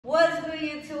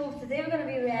Today we're going to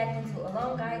be reacting to a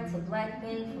long guide to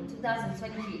BLACKPINK from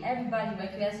 2023. Everybody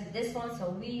requested this one,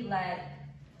 so we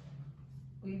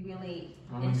really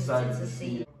I'm interested excited to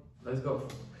see it. Let's go.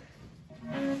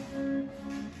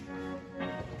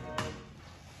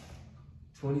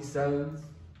 Twenty-seventh.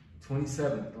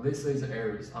 Lisa is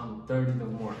Aries. I'm 30th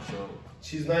of March, so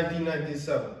she's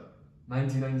 1997.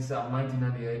 1997,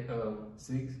 1998,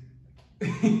 6.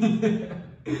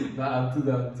 Nah,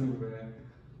 2002, man.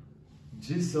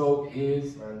 Jisoo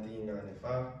is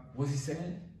 1995. What's he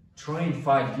saying? Trained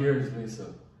 5 years,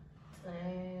 Lisa.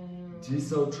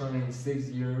 Jisoo trained 6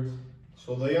 years.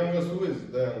 So the youngest, who is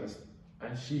the youngest?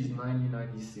 And she's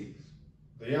 1996.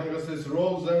 The youngest is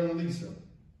Rose and Lisa.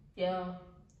 Yeah.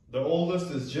 The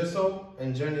oldest is Jisoo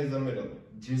and Jenny is the middle.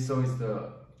 Jisoo is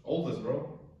the oldest,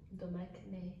 bro. The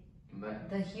Maknae.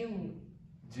 The Hyun.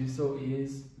 Jisoo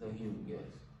is the Hyun, yes.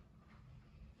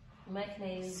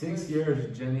 Maknae is 6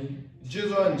 years, Jenny.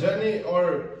 Jisoo and Jenny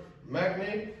are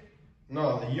Maknae.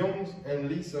 No, the Youngs and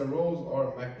Lisa Rose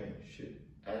are Maknae. Shit.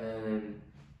 And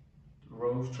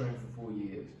Rose trained for 4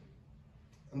 years.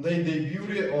 And they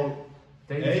debuted on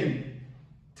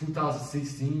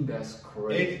 2016, that's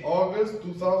crazy. 8th August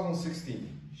 2016.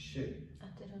 Shit. I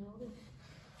didn't know this.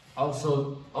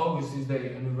 Also, August is their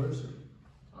anniversary.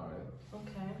 Alright.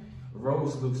 Okay.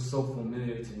 Rose looks so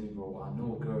familiar to me, bro. I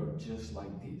know a girl just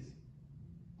like this.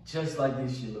 Just like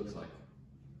this she looks like.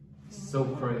 So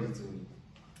crazy to me.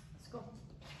 Let's go.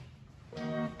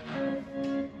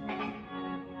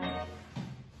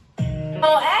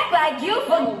 Don't act like you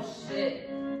Oh shit.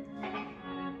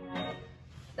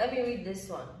 Let me read this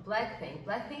one. BLACKPINK.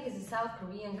 BLACKPINK is a South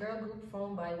Korean girl group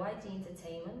formed by YG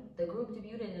Entertainment. The group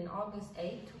debuted on August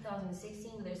 8,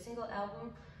 2016 with their single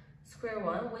album Square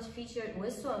One, which featured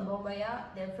Whistle and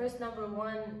Bombaya, their first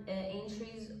 #1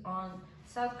 entries on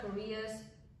South Korea's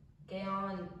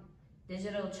Gaon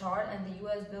Digital Chart and the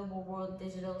US Billboard World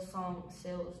Digital Song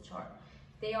Sales Chart.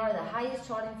 They are the highest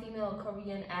charting female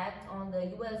Korean act on the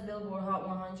US Billboard Hot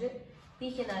 100,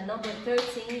 peaking at number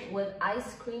 13 with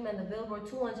Ice Cream, and the Billboard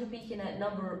 200 peaking at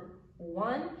number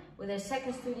 1 with their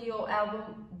second studio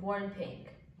album, Born Pink.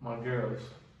 My girls.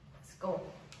 Let's go.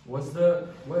 What's the,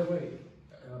 wait,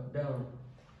 down.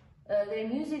 Their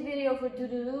music video for Doo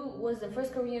Doo Doo was the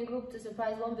first Korean group to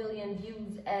surpass 1 billion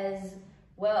views as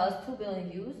well as 2 billion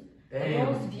views. Damn.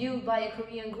 The most viewed by a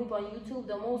Korean group on YouTube,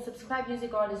 the most subscribed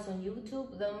music artist on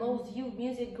YouTube, the most viewed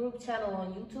music group channel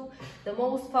on YouTube, the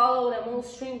most followed and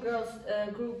most streamed girls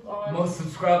group on... Most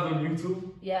subscribed on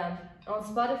YouTube? Yeah, on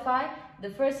Spotify,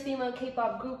 the first female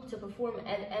K-pop group to perform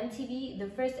at MTV, the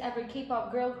first ever K-pop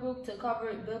girl group to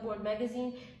cover Billboard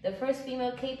magazine, the first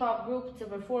female K-pop group to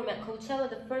perform at Coachella,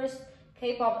 the first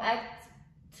K-pop act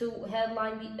to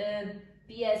headline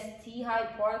BST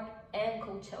Hyde Park and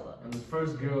Coachella. And the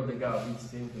first girl that got beat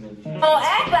Symphony. Don't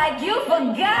act like you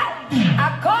forgot.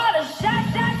 I called a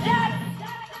shot.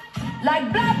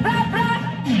 Like blah, blah, blah.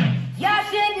 Y'all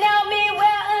should know me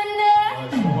well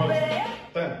enough.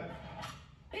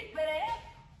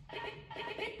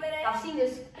 I've seen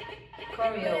this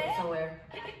choreo somewhere.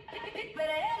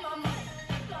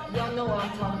 Y'all know what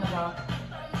I'm talking about.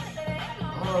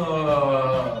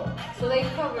 Oh. So they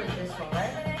covered this one,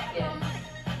 right? Yeah.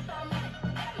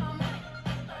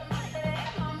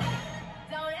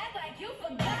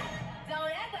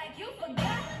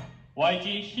 YG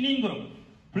신인 그룹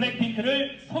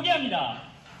블랙핑크를 소개합니다.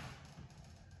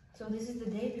 So this is the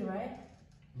debut, right?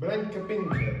 BLACKPINK.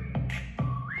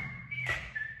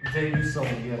 Debut song,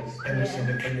 yes. Finish and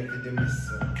the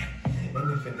miss. And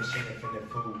the finish and the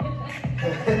food.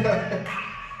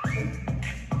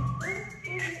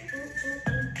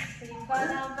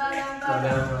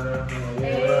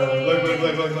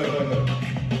 Look.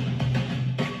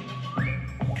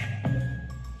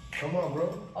 Come on, bro.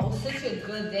 Oh, such a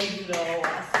good debut though, I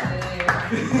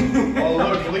swear. Oh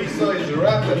look, Lisa is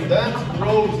rap and dance,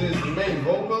 Rose is the main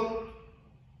vocal.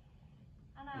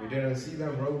 We didn't see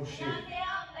that, bro. Shit.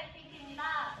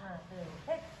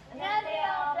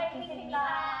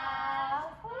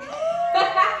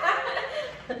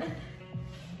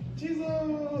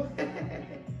 Jesus.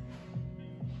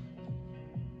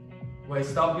 Wait,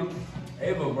 stop it.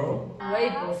 Ava, bro.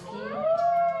 Wait, broski.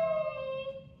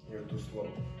 You're too slow.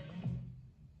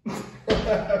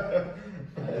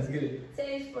 Let's get it.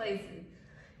 Change places.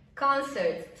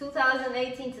 Concerts,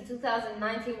 2018 to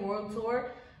 2019 World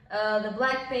Tour. The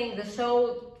BLACKPINK, the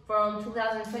show from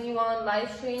 2021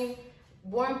 live stream.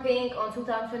 Born Pink on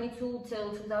 2022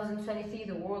 till 2023,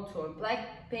 the World Tour.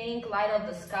 BLACKPINK, Light Up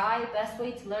the Sky. Best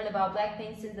way to learn about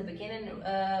BLACKPINK since the beginning.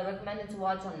 Recommended to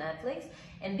watch on Netflix.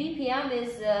 And BPM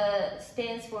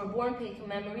stands for Born Pink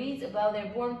Memories, about their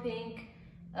Born Pink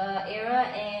era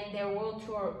and their world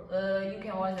tour. You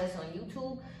can watch this on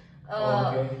YouTube.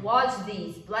 Okay. Watch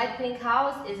these. Blackpink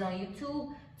House is on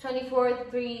YouTube.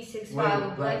 24/365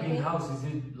 with Blackpink Blackpink. House, is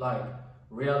it like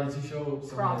reality show?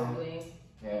 Something Probably. Like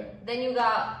yeah. Then you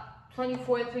got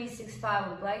 24/365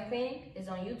 with Blackpink is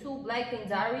on YouTube. Blackpink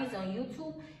Diaries on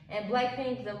YouTube. And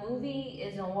Blackpink the movie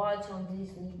is on watch on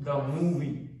Disney. The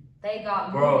movie. They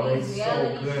got Bro, movies, it's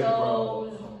reality so good,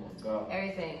 shows, bro. Oh my god.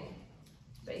 everything,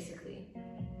 basically.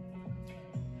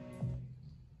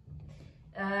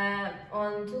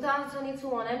 On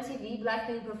 2022 on MTV,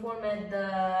 Blackpink performed at the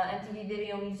MTV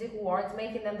Video Music Awards,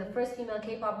 making them the first female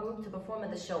K-pop group to perform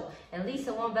at the show. And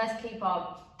Lisa won Best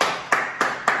K-pop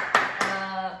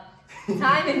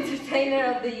Time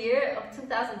Entertainer of the Year of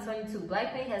 2022.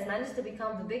 Blackpink has managed to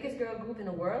become the biggest girl group in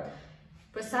the world,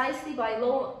 precisely by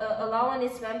allowing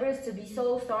its members to be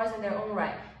solo stars in their own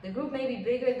right. The group may be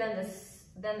bigger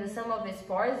than the sum of its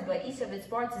parts, but each of its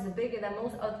parts is bigger than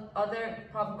most other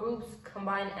pop groups'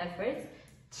 combined efforts,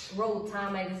 wrote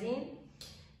Time magazine.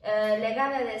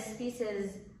 Legale des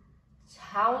Pieces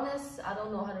Jaunes, I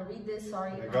don't know how to read this,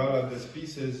 sorry. Legale des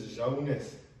Pieces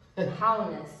Jaunes.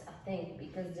 Jaunes, I think,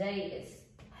 because J is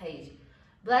H.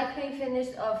 Blackpink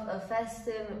finished off a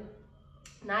festive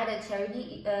night at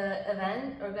charity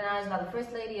event organized by the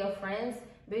First Lady of France,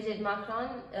 Brigitte Macron,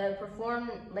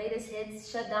 performed latest hits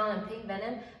Shut Down and Pink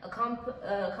Venom,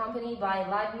 accompanied by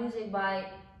live music by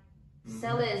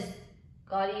cellist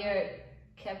Gaudier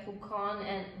Capucon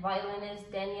and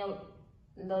violinist Daniel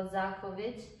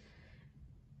Lozakovich.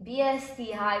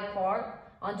 BST High Park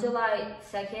on July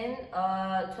 2nd,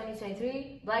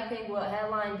 2023. Blackpink will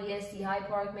headline BST High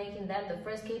Park, making them the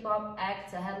first K-pop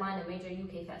act to headline a major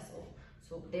UK festival.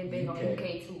 So they're big on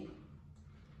UK too.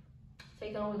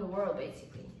 Taking over the world,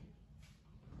 basically.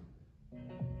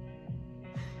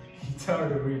 You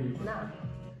tired of reading? Nah.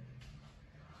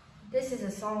 This is a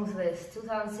songs list,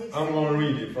 2016. I'm gonna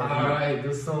read it from here. Alright,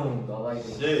 the song, I like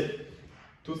it. Shit.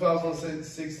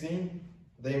 2016,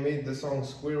 they made the song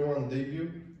Square One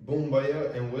debut, Boom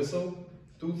Baya and Whistle.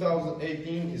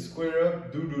 2018 is Square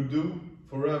Up, Do Do Do,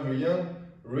 Forever Young,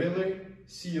 Really,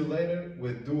 See You Later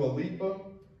with Dua Lipa,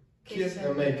 Kiss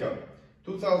and Makeup.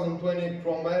 2020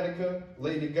 Chromatica,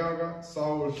 Lady Gaga,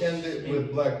 Sour Candy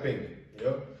with Blackpink.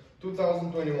 Yep.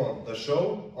 2021 The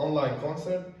Show, online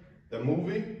concert, the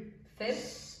movie,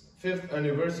 fifth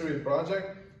anniversary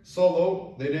project,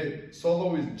 Solo. They did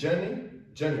Solo with Jenny,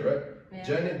 right? Yeah.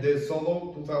 Jenny did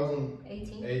Solo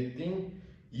 2018.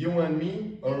 You and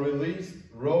Me, unreleased,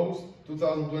 Rose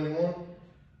 2021.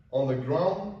 On the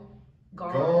Ground,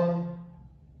 Gone.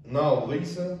 Now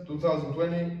Lisa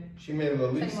 2020. She made a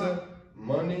Lisa.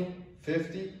 Money,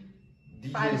 50,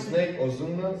 DJ Snake,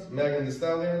 Ozuna, Megan Thee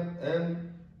Stallion,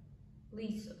 and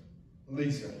Lisa.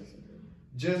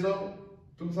 Jizzo,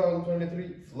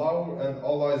 2023, Flower, and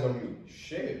All Eyes on Me.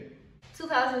 Shit.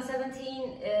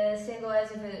 2017 single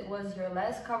As If It Was Your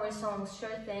Last, cover song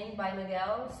Sure Thing by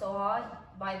Miguel, So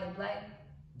Hot by the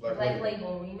Black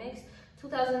Label remix.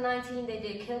 2019 they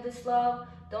did Kill This Love,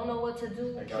 Don't Know What to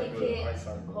Do, Kick It,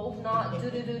 Hope Not,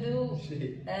 Do Do Do Do,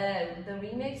 the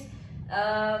remix.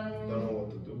 Don't know what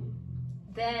to do.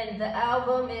 Then the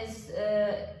album is,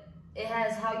 it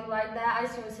has How You Like That,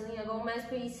 Ice Cream with Selena Gomez,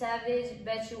 Pretty Savage,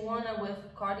 Bet You Wanna with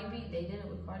Cardi B, they did it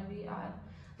with Cardi B,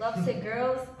 Love Sick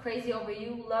Girls, Crazy Over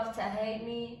You, Love to Hate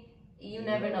Me, You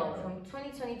Never Know. From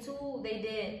 2022, they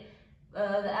did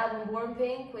the album Born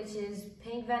Pink, which is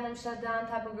Pink Venom, Shut Down,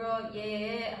 Type of Girl,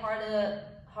 Yeah,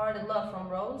 Hard to Love from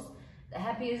Rose, The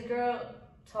Happiest Girl,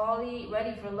 Tolly,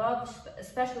 Ready for Love, a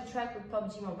special track with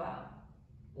PUBG Mobile.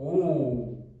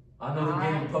 Oh, I know the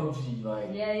game PUBG, like.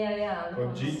 Yeah.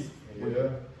 PUBG, yeah.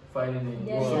 Fighting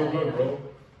in So good, bro.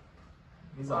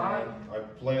 He's alright. I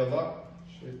play a lot.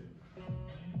 Shit.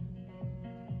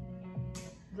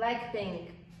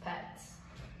 Blackpink, Pets.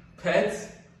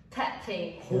 Pets? Pet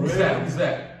Pink. Who's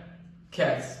that?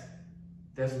 Cats.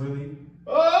 That's Lily?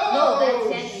 Oh, No,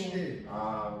 that's Jenny. shit.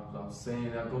 I'm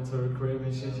saying I go to her crib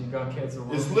and shit, she got cats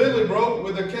around. It's Lily, bro,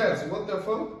 with the cats. What the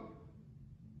fuck?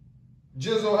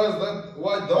 Jizzo has that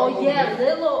white dog. Oh yeah,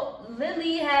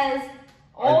 Lily has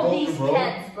all these bro.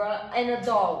 cats, bro, and a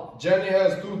dog. Jenny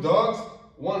has 2 dogs,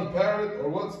 1 parrot, or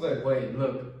what's that? Wait,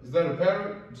 look. Is that a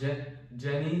parrot?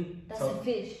 Jenny? That's a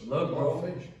fish. Look, bro.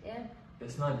 Fish. Yeah.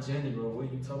 It's not Jenny, bro. What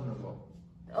are you talking about?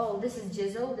 Oh, this is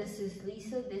Jizzo, this is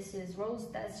Lisa, this is Rose,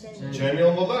 that's Jenny. Jenny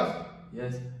on the left.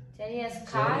 Yes. Jenny has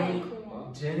Kai and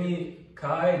Kuma.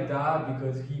 Kai died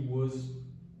because he was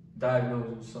diagnosed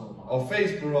with something. Of face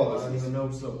I didn't paralysis. even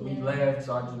know, so we laughed,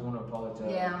 so I just want to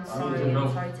apologize. Yeah, I'm I sorry. didn't know.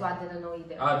 I'm sorry too, I didn't know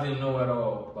either. I didn't know at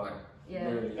all. Like, Yeah.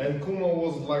 Literally. And Kuma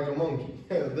was like a monkey.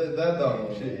 that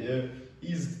dog, shit, yeah.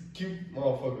 He's cute,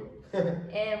 motherfucker.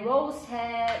 And Rose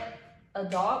had a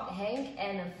dog, Hank,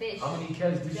 and a fish. How many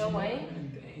cats did she have?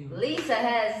 Joanne. Damn. Lisa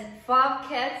has 5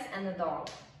 cats and a dog.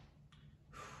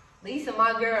 Lisa,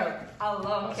 my girl, I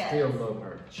love I cats. still love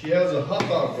her. She has a hot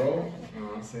dog, bro. You know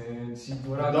what I'm saying? She,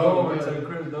 when I Dog, go over yeah. to the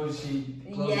crib, though, she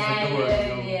closes Yeah, the door.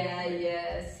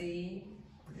 yeah, see.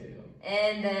 Yeah.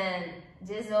 And then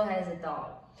Jizzo has a dog,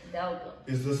 Delta.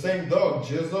 It's the same dog,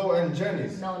 Jizzo and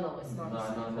Jenny's. No, it's not. No,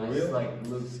 For it's real? like,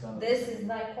 looks kind of. This is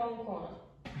like Kwan.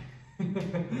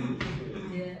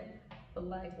 Yeah, but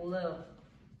like Lil.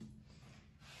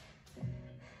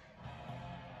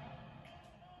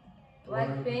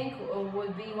 BLACKPINK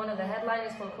would be one of the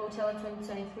headliners for Coachella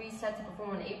 2023, set to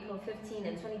perform on April 15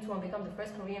 and 22 and become the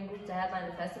first Korean group to headline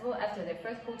the festival after their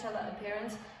first Coachella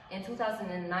appearance in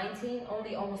 2019,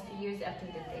 only almost 2 years after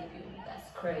their debut. That's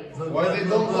crazy. Look, Why they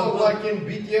don't look like in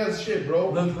BTS shit,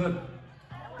 bro? Look.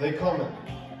 They comment.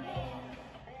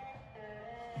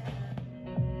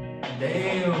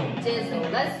 Damn.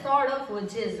 Jizzo. Let's start off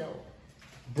with Jizzo.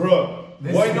 Bruh,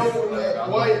 This why is-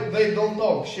 why they don't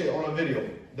talk shit on a video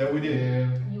that we did? Yeah.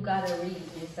 You gotta read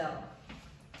yourself.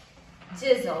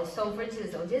 Jizzo. So for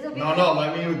Jizzo, Jizzo. No,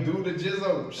 let me do the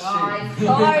Jizzo shit.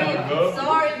 Alright, Bro.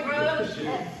 sorry, bro.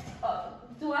 Shit.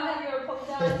 Do I have your phone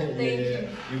down? yeah, Thank yeah. you.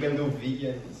 You can do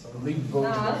vegan or something. Leave vote.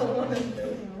 Nah, I don't want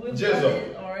to. We've Jizzo. done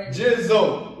it already.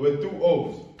 Jizzo with 2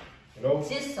 O's. You know?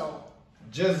 Jizzo.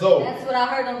 Jizzo. That's what I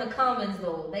heard on the comments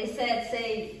though. They said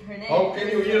say her name. How can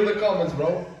you hear the comments,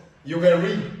 bro? You can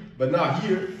read, but not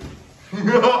hear.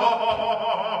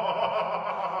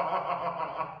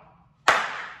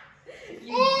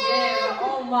 Yeah,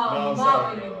 oh my No, I'm mom.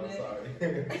 sorry, bro. I'm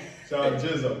sorry. Shout out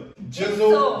Jizzo.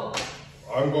 Jizzo.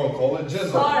 I'm gonna call it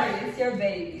Jizzo. Sorry, it's your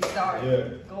baby. Sorry. Yeah.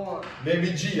 Go on.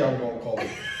 Baby G, I'm gonna call it.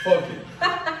 Fuck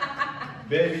it.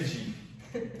 Baby G.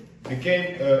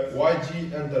 Became a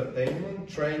YG Entertainment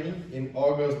trainee in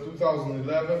August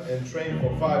 2011 and trained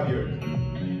for 5 years.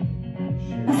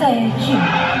 사의 힘,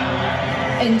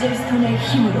 엔젤스톤의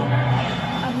힘으로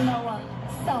악마와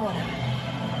싸워라.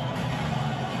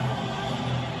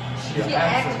 She She an an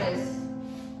actress. actress.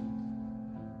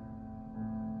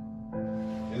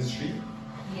 Is she?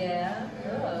 Yeah.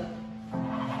 Good.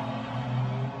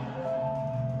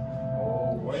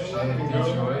 Oh, Why you shit, laughing, girl?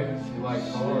 Detroit. She like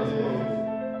cars, bro.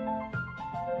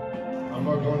 I'm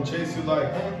not gonna chase you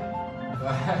like,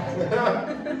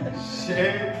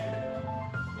 shit.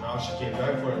 Now she came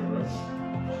back for him, bro.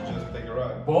 She just take a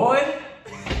ride. Boy!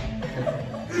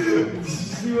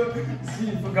 she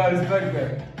forgot his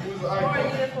backpack. Who's the Or icon?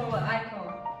 uniform with icon.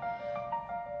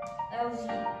 LG,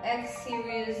 X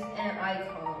Series, and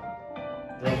Icon.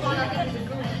 Icon, I think, is a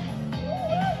group.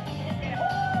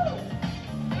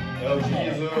 LG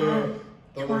is a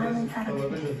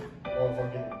television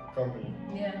motherfucking company.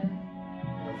 Yeah.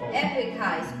 Epic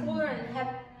High. Spoiler and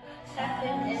Happen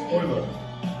and Spoiler.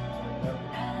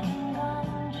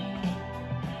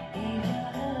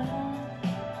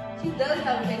 She does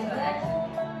have a face for action.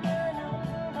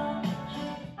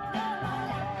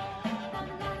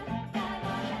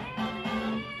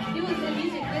 He was in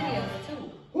music videos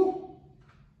too. Who?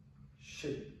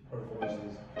 Shit. Her voice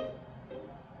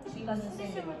is. She was in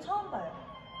singing. 신심을 처음 봐요.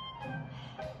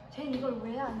 쟨 이걸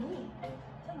왜 아니?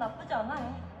 전 나쁘지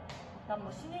않아요. 난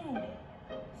뭐 신인인데.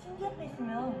 신기 앞에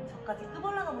있으면 저까지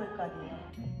끄벌나가 보일 거 아니에요.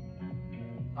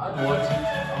 I'd watch it.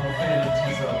 I'm a fan of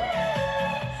Jizzo.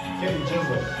 Kim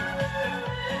Jizzle.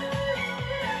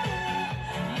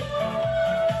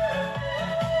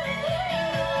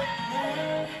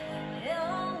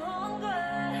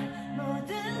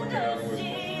 모든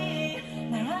것이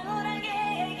날 황홀하게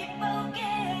기쁘게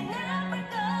남을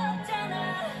거 없잖아.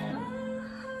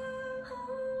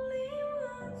 Only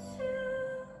want you.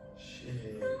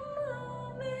 Shit. The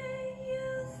moment you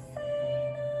say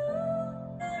no.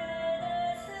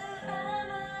 말할 수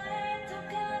않아의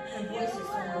Her voice is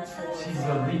so much more. She's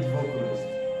a lead vocalist.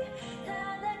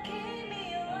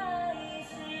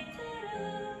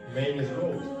 Main is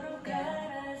Rose.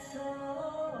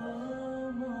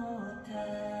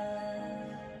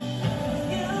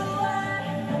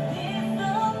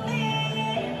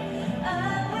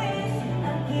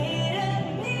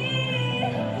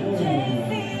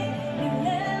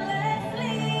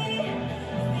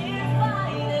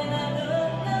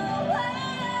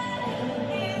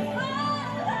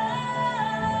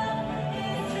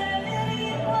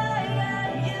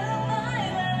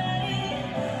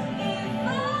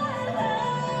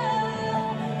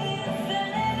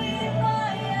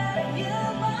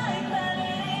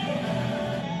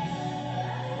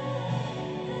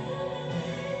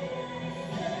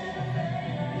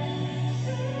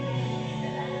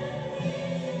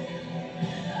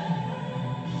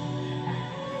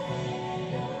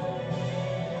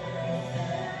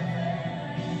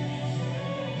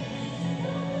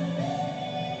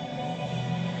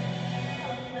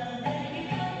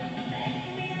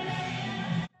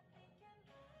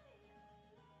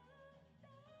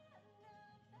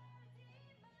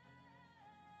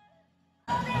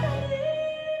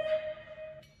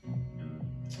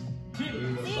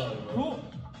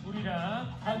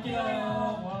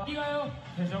 어디가요?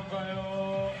 대전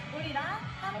가요. 우리랑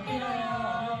함께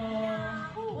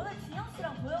가요. 오늘 진영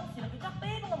씨랑 도영 씨 이렇게 쫙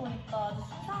빼입은 거 보니까 아주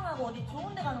수상하고 어디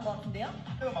좋은 데 가는 것 같은데요?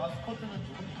 마스코트는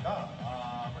누굽니까?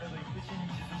 아무래도 이쁘신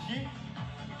지수 씨.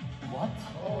 What?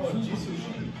 지수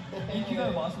씨.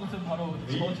 인기가요 마스코트는 바로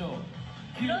저죠.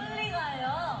 그럴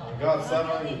리가요. God,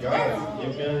 seven guys.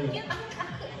 You can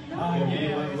be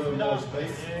a little more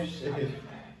space. 예. Shit.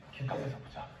 킹카에서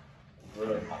보자.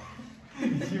 Bro.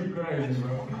 You crazy,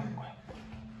 bro.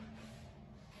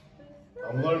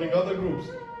 I'm learning other groups.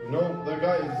 You know, the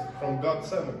guy is from God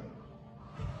 7.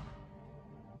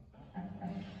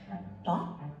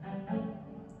 나?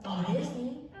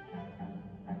 Disney.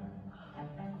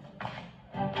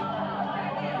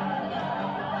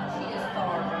 She is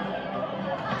star.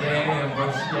 Damn, bro,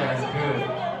 she is good.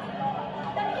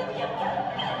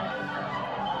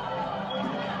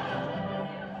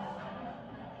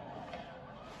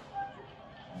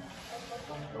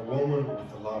 A woman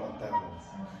with a lot of talents.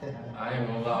 I ain't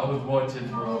gonna lie, I was watching,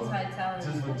 bro. Multi-talented.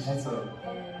 Just with Jisa.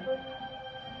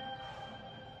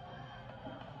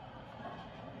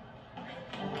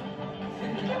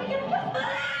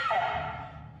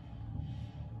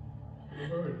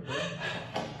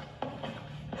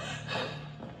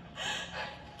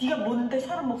 네가 뭔데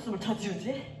사람 목숨을 저지우지?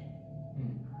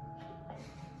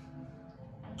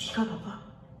 네가 봐봐.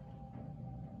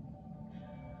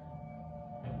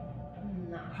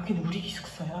 여기는 우리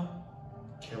기숙사야.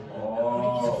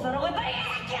 우리 기숙사라고 했다 이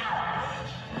새끼야!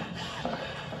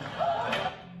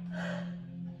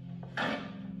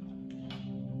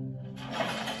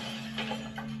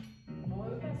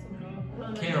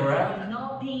 Can you rap?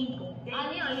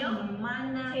 아니요.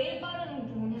 제일 빠른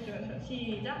부분 해줘요.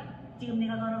 시작. 지금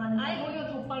내가 걸어가는 아니, 오히려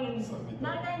더 빠른.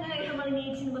 나의 가만히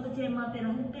네 치는 것도 제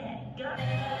멋대로 할게.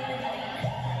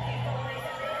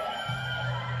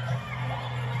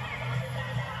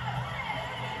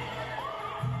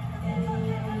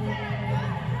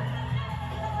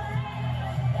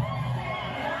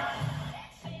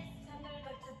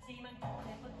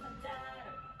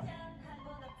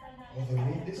 Oh, they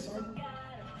made this song?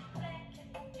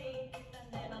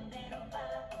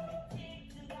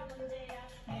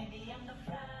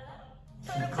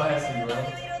 Classic, bro.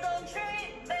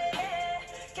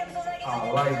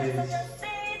 I like this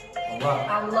a lot.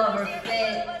 I love her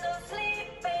fit.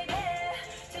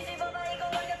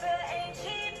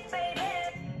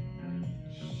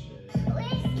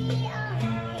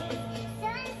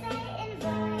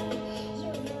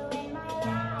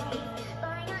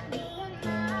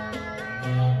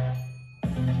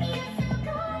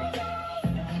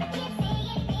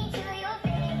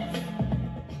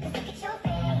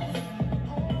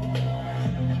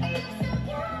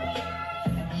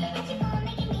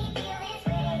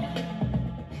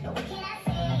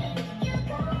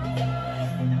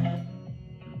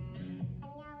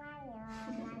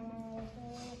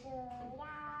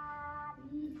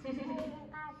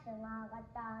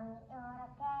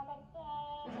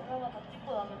 그러면 다 찍고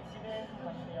나면 집에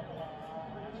가시려고요.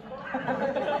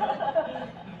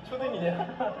 초딩이냐?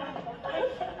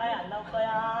 아예 안 나올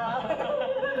거야.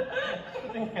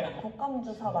 독감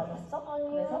주사 맞았어?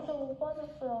 그래서? 못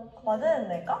맞았어요. 맞아야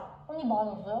된다니까? 언니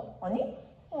맞았어요? 아니?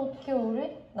 어떻게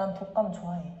우리? 난 독감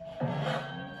좋아해.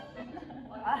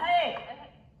 아헤이!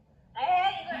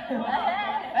 에헤이!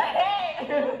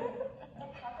 에헤이!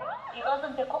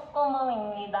 이것은 제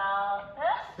콧구멍입니다.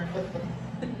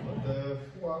 What the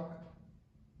fuck?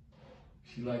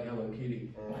 She like Hello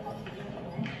Kitty.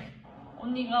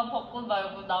 언니가 벚꽃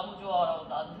말고 나무 좋아하라고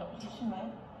나한테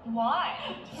조심해.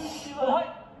 Why? 조심해.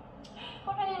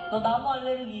 너 나무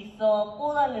알레르기 있어?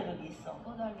 꽃 알레르기 있어?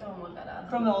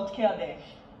 그러면 어떻게 해야 돼?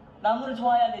 나무를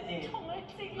좋아해야 되지?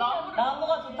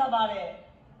 나무가 좋다 말해.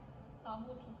 나무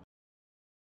좋다.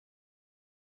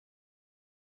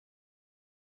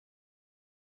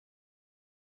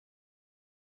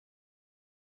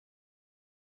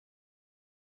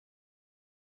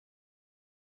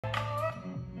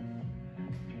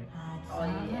 Oh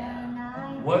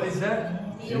yeah. What is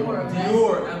that? Dior.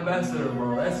 Dior ambassador,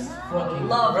 bro. That's fucking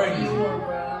Love crazy. Dior,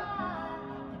 bro.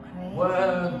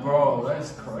 What, bro?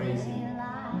 That's crazy.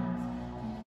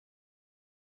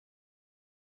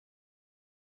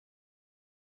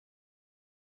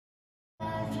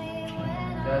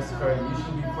 That's crazy. You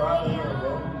should be proud of her,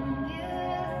 bro.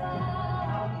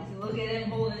 Look at him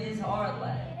holding his heart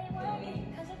like.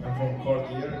 I'm from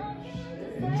Cartier.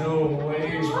 No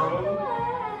way, bro.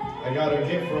 I got a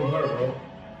gift from her, bro.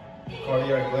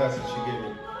 Cartier glasses she gave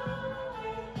me.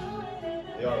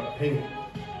 They are pink.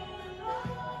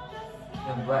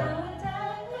 And black.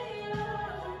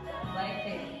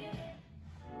 BLACKPINK.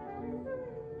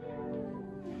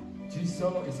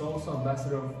 Jisoo is also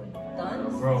ambassador for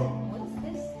Duns? bro. What is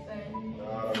this? I don't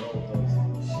know.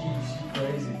 She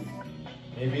crazy.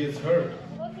 Maybe it's her.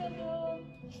 어제도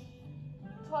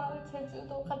저랑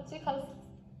제주도 같이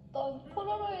갔던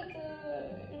폴라로이드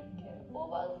이렇게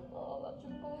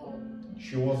뽑았어가지고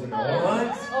She wasn't on.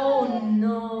 What? Oh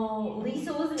no.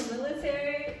 Lisa was in the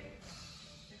military?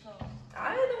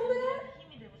 I didn't know that.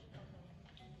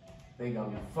 They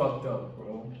got me fucked up,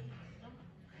 bro.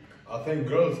 I think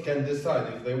girls can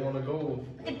decide if they want to go or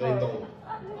they don't.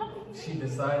 She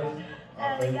decided.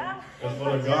 I think that's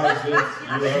what a guy says. You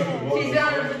have to walk She's in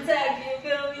trying to front. protect you,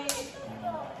 feel me?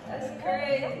 That's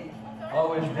crazy.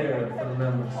 Always there for the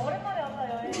members. Yeah,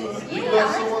 I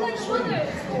just like wonder what's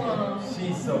going on.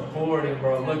 She's supporting,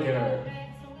 bro. Look at her.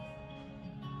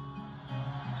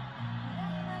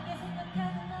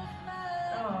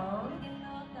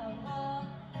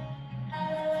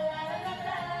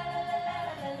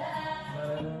 I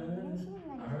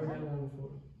heard that one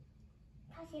before.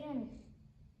 사실은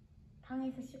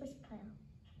방에서 쉬고 싶어요.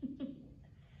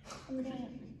 근데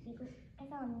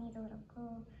미국에서 언니도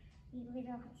그렇고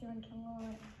미국에서 같이 온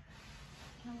경험도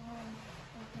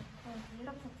그렇고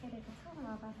유럽 자체를 또 처음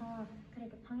와봐서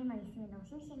그래도 방에만 있으면 너무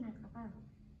심심할까봐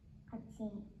같이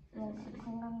뭔가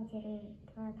관광지를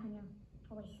돌아다녀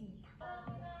보고 있습니다.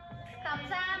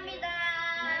 감사합니다.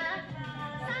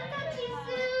 산타치스,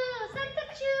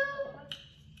 산타츄.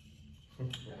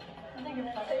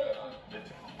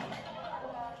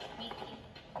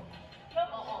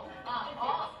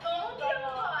 너무 귀여운 거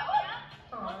아니야?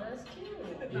 Oh, that's cute.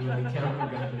 Even the camera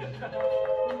got it.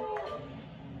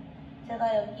 제가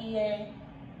여기에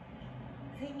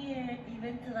생일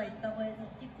이벤트가 있다고 해서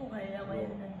찍고 가려고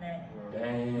했는데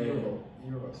Damn.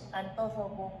 안 떠서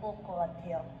못 볼 것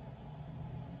같아요.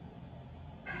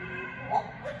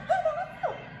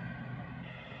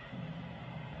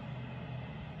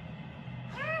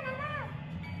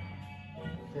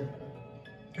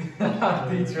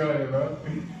 Detroit, bro.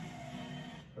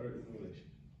 Her English.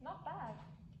 Not bad.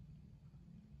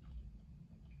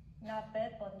 Not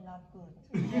bad, but not good.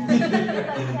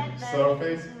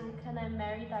 Surface. Can I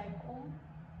marry Daikon?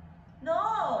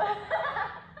 No!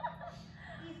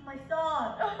 He's my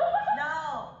son.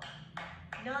 No.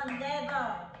 No,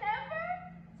 never. Never?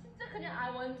 진짜 그냥 I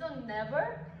완전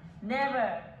never?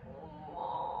 Never.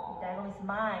 That one is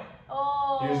mine.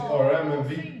 Oh. Here's RM and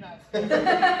V.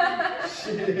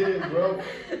 Shit, bro.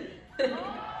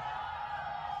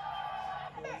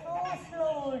 So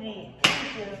slowly.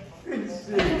 This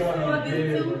shit got me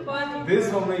dead. This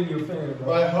one made you a fan, bro.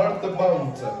 My heart the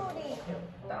bouncer.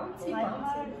 Bouncy, My bouncy.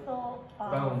 heart so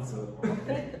Bouncer.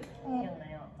 bouncy.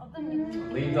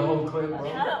 Leave the whole clip, bro.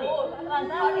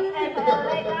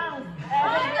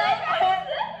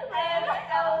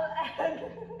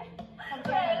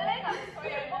 저희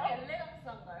앨범이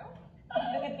엘레강스인가요?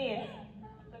 Look at this.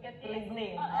 Look at Bling this.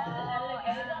 bling.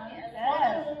 앨범이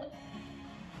Yes.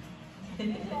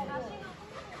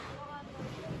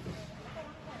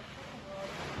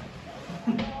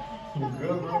 You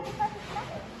good, bro?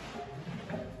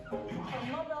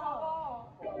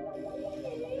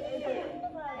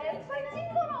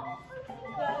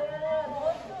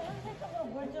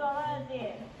 물줄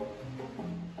알아야지.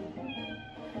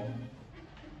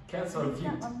 Cats are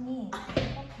cute. 언니,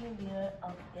 hope you will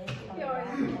update our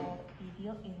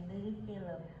video in the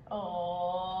film.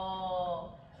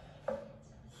 Oh.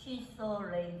 She's so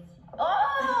lazy.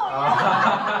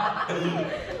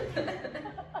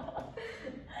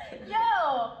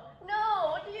 Yo!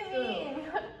 No, what do you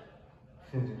mean?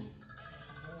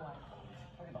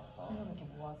 이렇게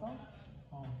모아서?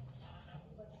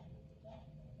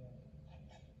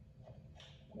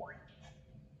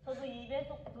 저도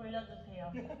 2배속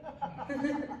돌려주세요.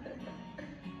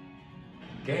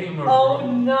 Gamer, Oh,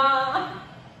 bro. nah.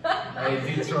 Hey,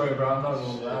 Detroit, bro. I'm not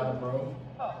gonna lie, bro.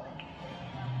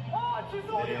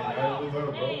 Damn, man, with her,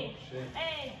 bro. Hey, Shit.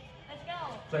 hey, let's go.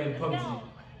 Playing PUBG.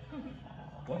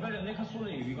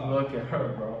 Look at her,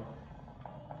 bro.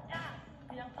 야,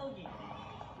 그냥 쏘기.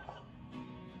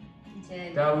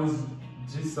 Jenny. That was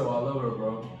Jisoo. I love her,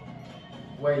 bro.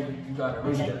 Wait, you gotta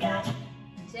read that.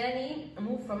 Jenny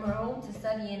moved from her home to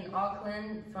study in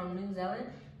Auckland from New Zealand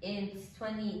in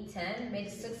 2010, made a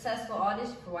successful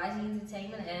audition for YG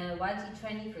Entertainment and YG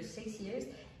training for 6 years,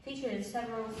 featured in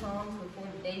several songs before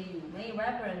the debut, main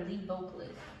rapper and lead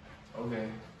vocalist. Okay.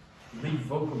 Lead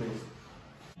vocalist.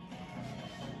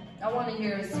 I want to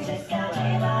hear her sing.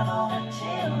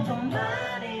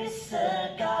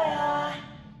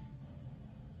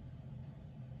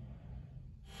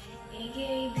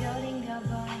 이게 이별인가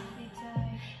봐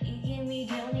이게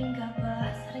미련인가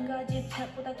봐 사랑과 집착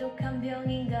생각보다 독한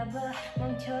병인가 봐.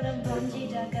 멍처럼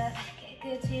번지다가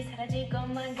깨끗이 사라질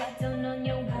것만 같던 넌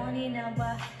영원이나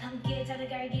봐. 함께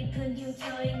자라갈 깊은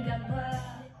흉터인가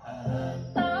봐.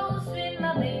 Oh sweet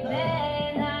my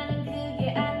baby, 나는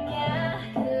그게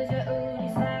아니야. 그저 우리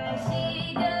사이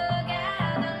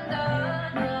식어가던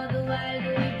거 너도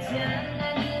알고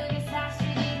있잖아. 그게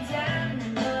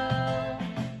사실이잖아. 너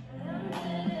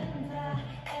사람들은 다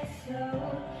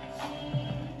SOS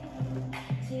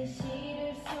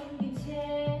진실을 숨긴 채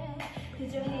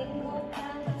그저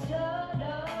행복한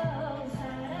것처럼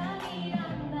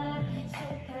사랑이란 말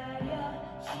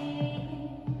속하였지.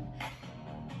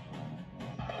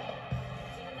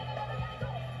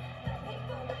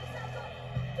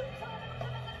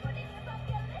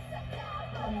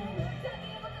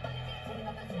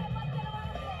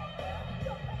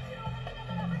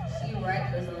 She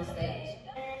reckless on stage.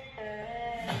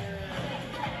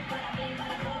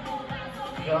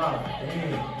 God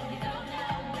damn.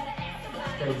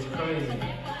 That's crazy.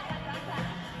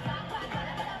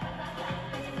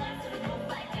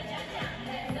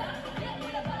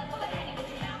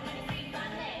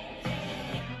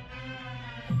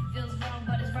 Feels wrong,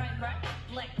 but it's right.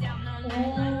 Blacked out, no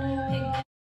nightlife.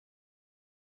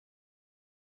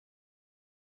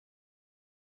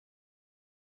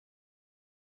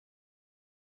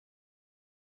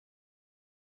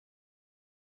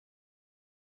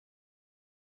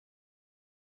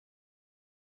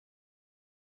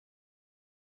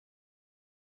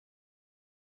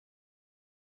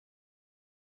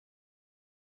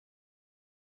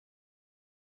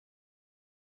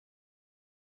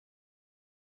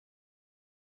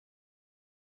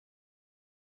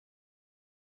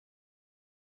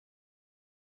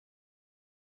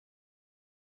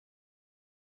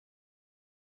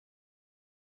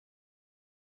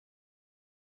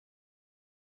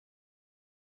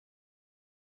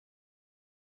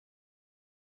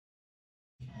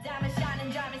 Diamond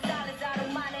shining, driving silence, I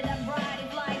don't mind it, I'm bright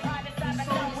and flying private side by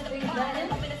side with a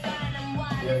pilot, hoping to sign, I'm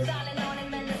wild, silent on it,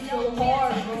 man, there's no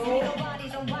chance.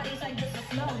 Nobody's on bodies like this,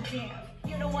 there's no chance.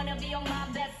 You don't wanna be on my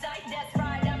best side, that's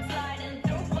right, I'm sliding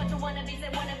through. But you wanna be,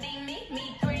 say wanna be me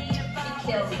 3 and 5.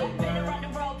 Been around the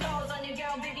road, calls on your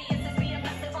girl, baby, it's just being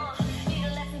massive, need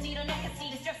a lesson, you don't know, can see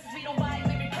the stresses, we don't buy,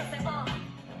 we repress it,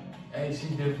 Hey, she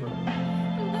different.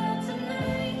 But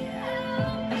tonight,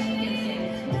 I'll be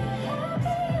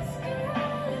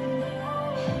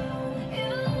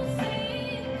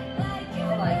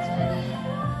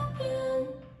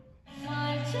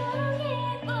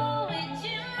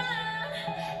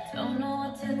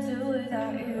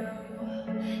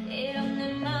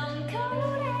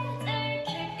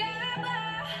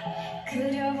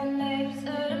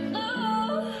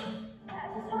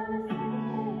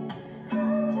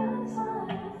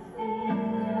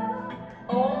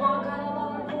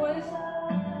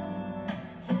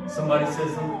Somebody said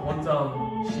one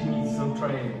time she needs some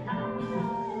training.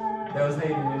 That was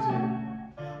hating this shit.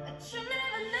 You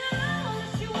never know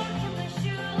that you walk in my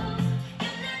shoes.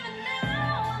 You never know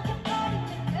I can put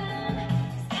it in.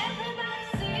 'Cause everybody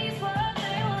sees what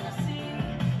they wanna see.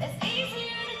 It's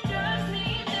easier to trust me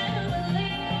than to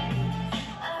believe.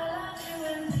 I love you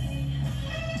and me.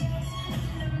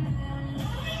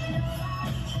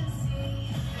 Nobody can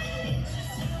see. It's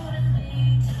just you and me.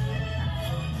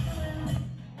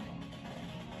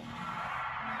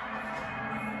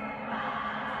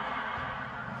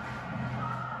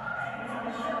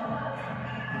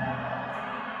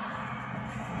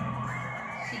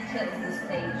 She kills the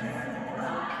stage.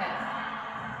 Okay.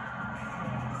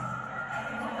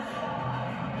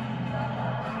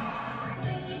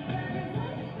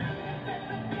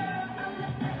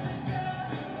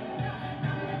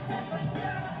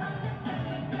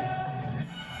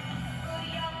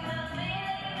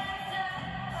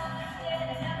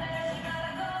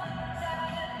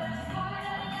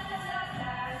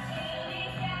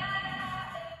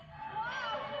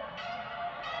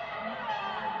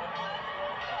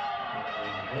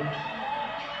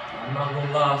 I'm not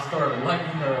gonna lie, I started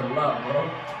liking her a lot, bro.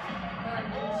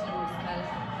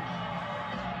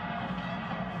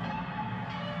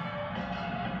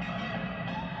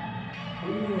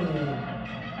 Ooh.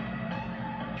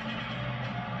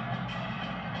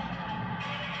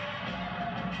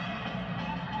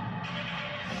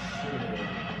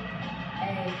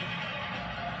 Hey,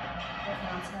 that's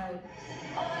my type.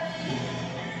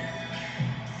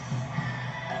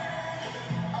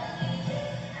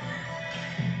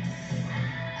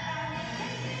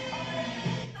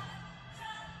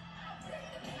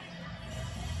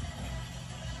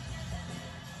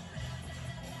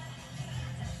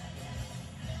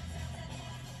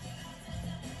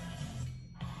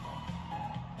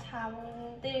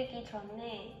 잠들기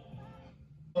전에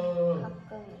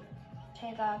가끔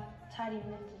제가 잘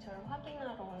있는지 저를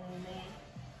확인하러 오는데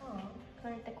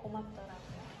그럴 때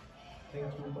고맙더라고요.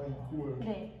 Thanks for my cool.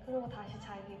 네, 그리고 다시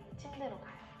자기 침대로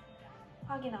가요.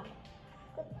 확인하고.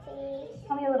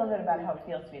 Tell me a little bit about how it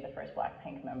feels to be the first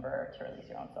BLACKPINK member to release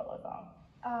your own solo song.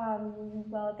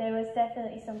 Well, there was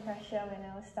definitely some pressure when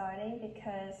I was starting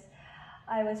because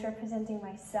I was representing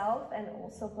myself and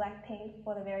also BLACKPINK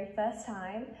for the very first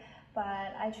time.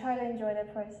 But I tried to enjoy the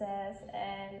process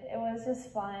and it was just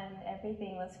fun.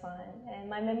 Everything was fun. And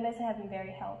my members have been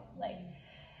very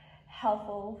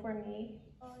helpful for me.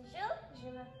 Bonjour, je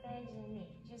m'appelle Jenny.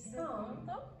 Je suis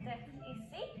contente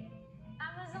ici,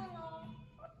 Amazono.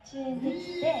 中で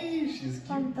きて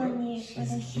本当に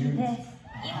嬉しいです。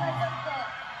今ちょっと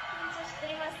緊張し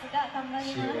ていますが頑張り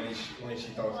ます。When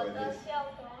she talks like this.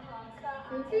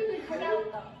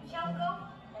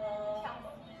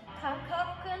 ขอบ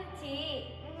คุณที่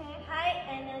ให้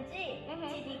energy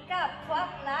ที่ดีกับพวก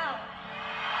เรา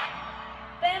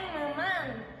เป็นมือมัน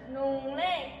นุ่งเ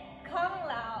ล็กของ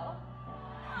เรา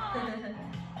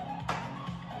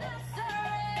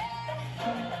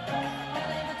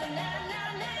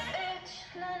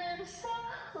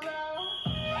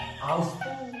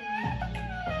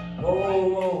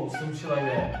Whoa, some shit like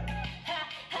that.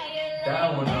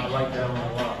 That one, I like that one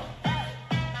a lot.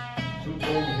 Too old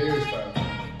hairstyle.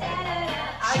 I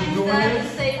used to have the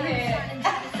same hair.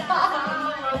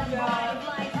 Oh my god.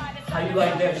 How you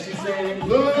like that? She said.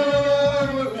 Look.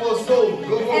 Well, sold.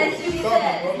 Go. As you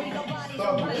said.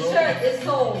 Stop it, The bro. shirt is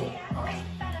sold.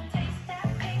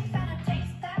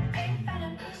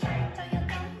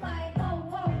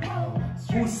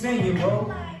 Who's singing,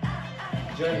 bro?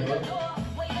 Jenny, bro.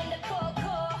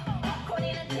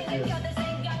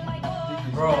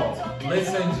 Bro,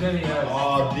 listen, Jenny.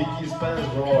 Oh, Dickie's fans,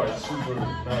 bro, are super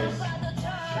nice.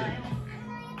 Shit.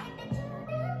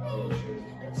 Oh, shit.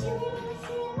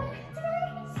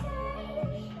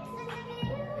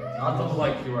 I don't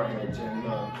like you right here, Jenny.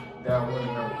 Nah. That one,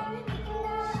 no.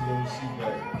 CMC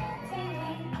back.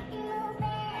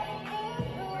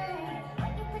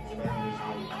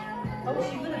 Oh,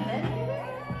 she would have been here?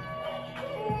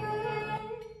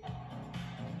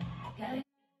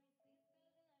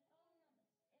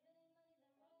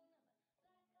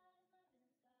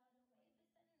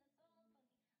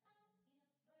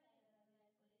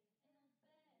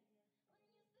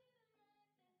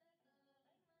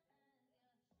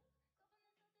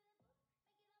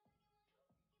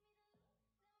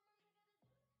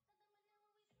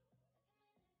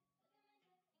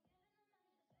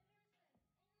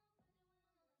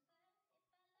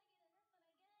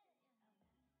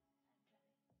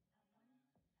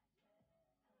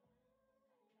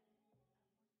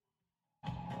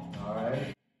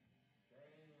 Alright.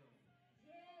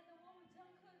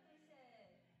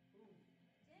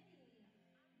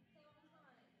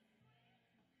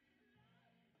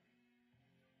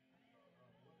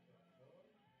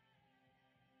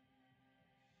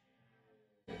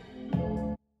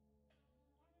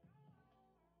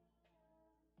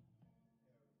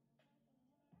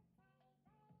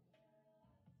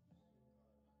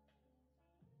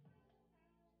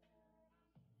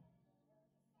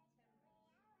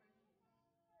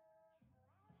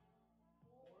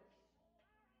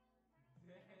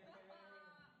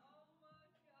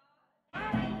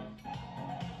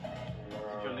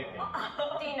 Do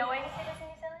you know any cities in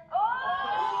New Zealand?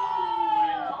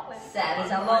 Oh!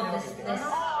 Savage, I love this thing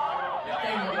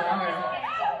about her.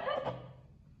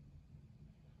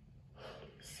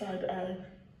 Side eye.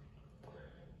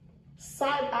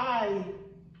 Side eye.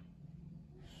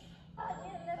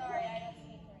 Sorry, I don't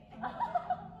speak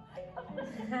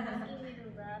Korean. Can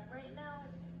you rap right now?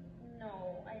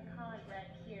 No, I can't rap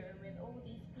here with all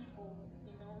these people,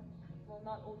 you know. Well,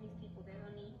 not all these people, there's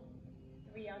only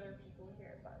 3 other people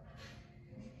here, but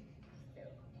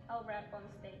still. I'll rap on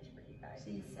stage for you guys.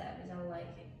 She's savage, I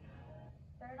like it.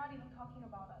 They're not even talking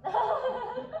about us.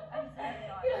 I'm sorry.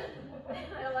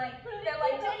 They're like,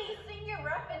 Jenny, sing your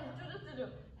rap and do.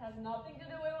 Has nothing to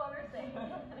do with what we're saying.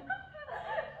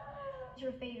 What's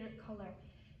your favorite color?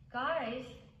 Guys,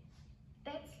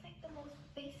 that's like the most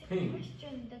basic Pink.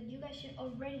 question that you guys should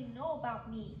already know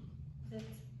about me.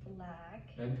 It's black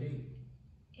And pink.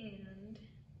 and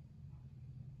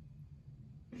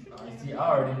See, I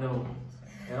already know.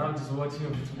 And I'm just watching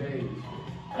him for 2 days.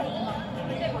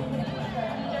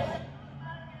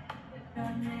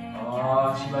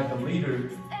 Oh, she like a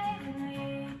leader.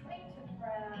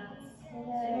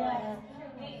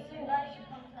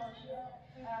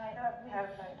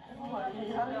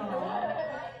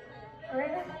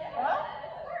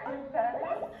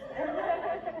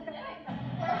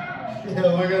 Yeah,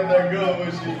 look at that girl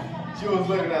when she was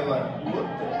looking at like, what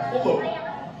the? Hold up.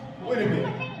 Wait a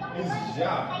minute. It's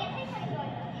job.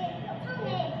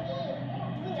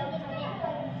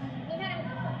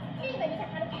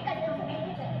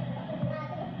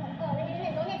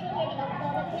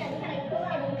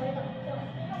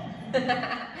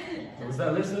 Was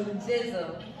that Lisa?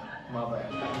 Jizzle. My bad.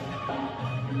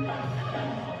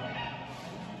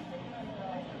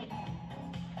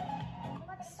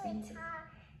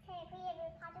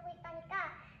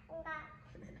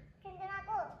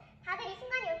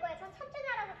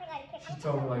 She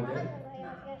told me like that.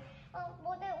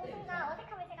 모든 웃음과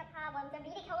어색함을 제가 다 먼저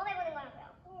미리 경험해보는 거라고요.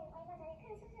 얼마 전에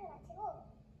큰 수술을 마치고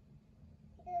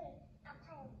지금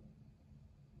아파요.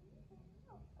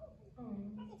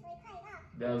 사실 저희 카이가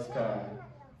That was Kai.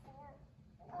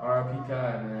 R.I.P.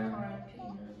 Kai, man. R.I.P.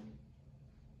 man.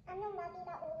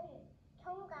 안면마비가 온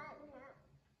경우가 있나?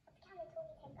 어떻게 하면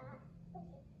도움이 될까? 혹시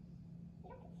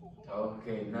이렇게 치면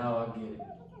Okay, now I get it.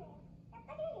 괜찮아요. 딱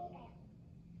빠지면 되니까요.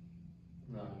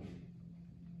 Now I get it.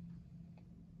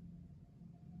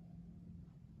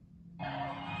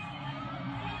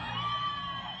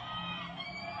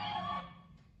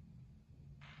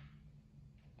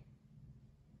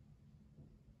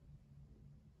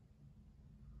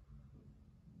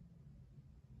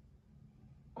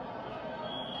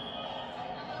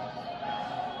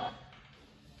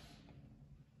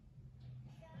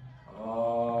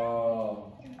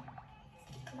 Oh.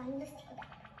 만두 스티커다.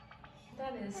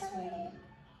 That is sweet.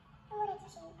 선물해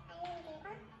주신 알림들과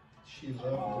She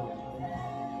loved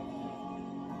it.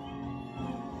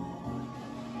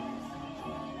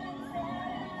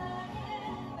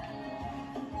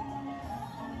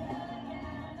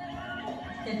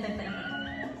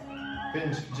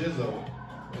 Pinch Jizzle.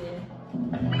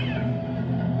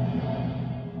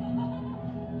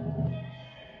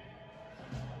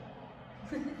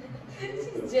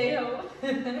 She's J-Ho.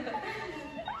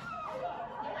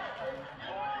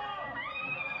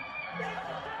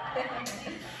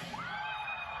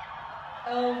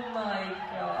 Oh my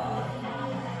god.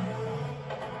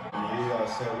 Yeah, I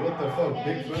said, what the fuck,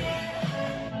 Bigfoot?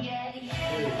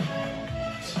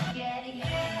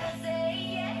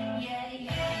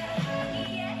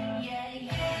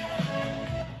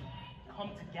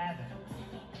 Come together.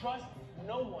 Trust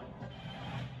no one.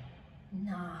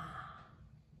 Nah.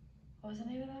 What was the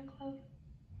name of that club?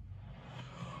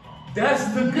 That's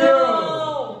the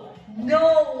girl!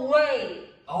 No way!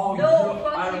 Oh, no yo,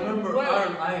 I fucking remember. way.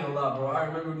 I ain't gonna lie, bro. I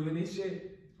remember doing this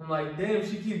shit. I'm like, damn,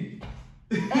 she cute.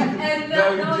 And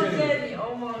no, Jenny.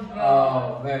 Oh my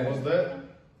god. Oh man, What's that?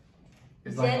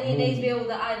 It's Jenny like a and movie. HBO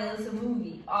The Idol. It's a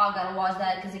movie. Oh, I gotta watch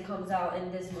that because it comes out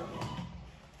in this month.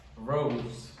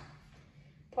 Rose.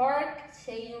 Park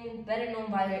Chae-yoon, better known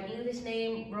by her English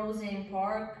name Roseanne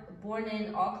Park, born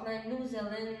in Auckland, New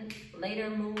Zealand, later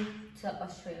moved to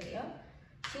Australia.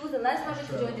 She was the last member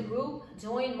to join the group,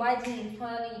 joined YG in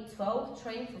 2012,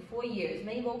 trained for 4 years,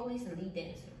 main vocalist and lead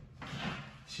dancer.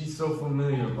 She's so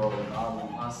familiar, bro.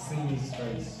 I've seen his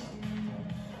face.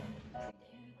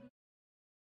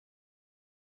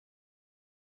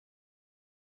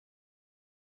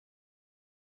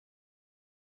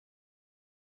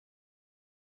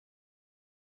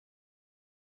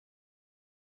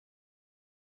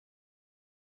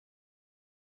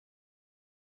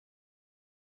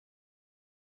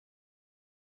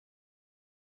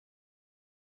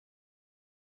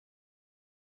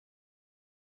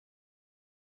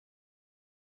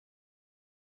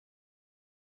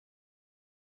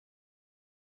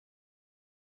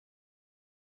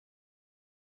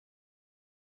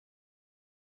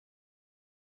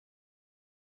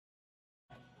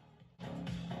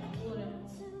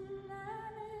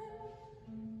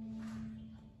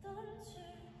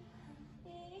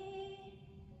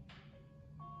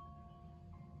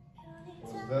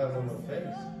 What's that on her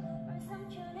face?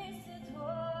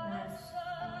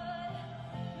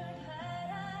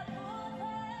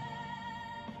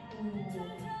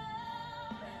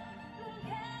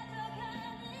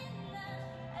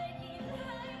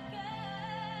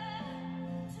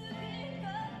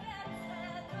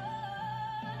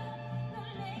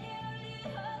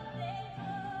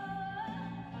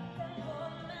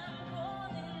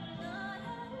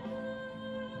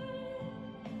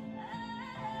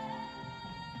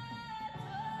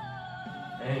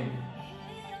 Dang.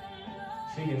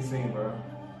 She can sing, bro.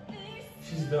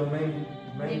 She's the main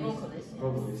vocalist.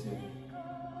 vocalist, yeah.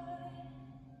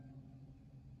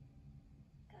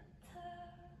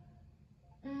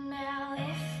 Now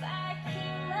if I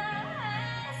keep my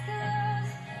eyes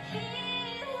closed, he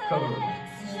Cover it.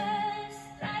 looks just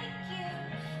like you.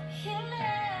 He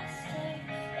never stay,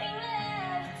 they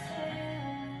never turn.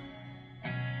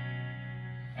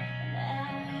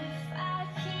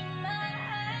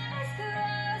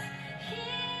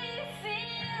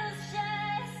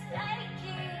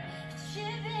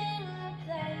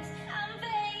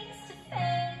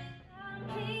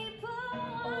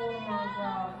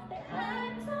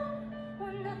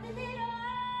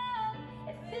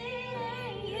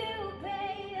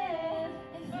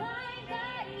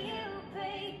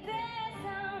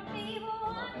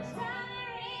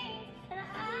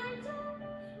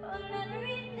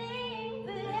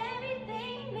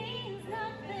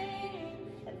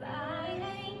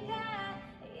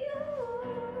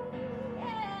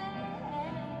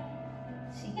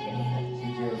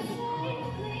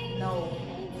 No.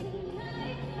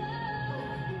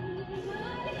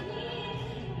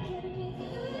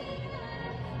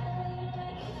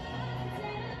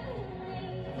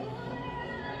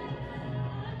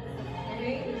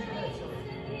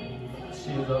 She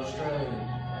is Australian.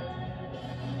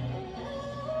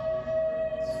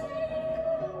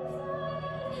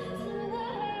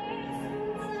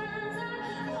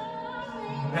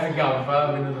 That got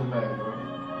 5 minutes in the back, bro.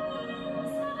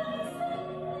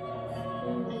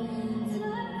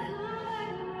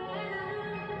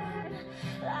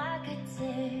 Like I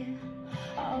did,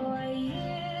 oh, I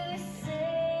used to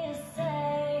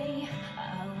say I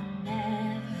will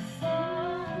never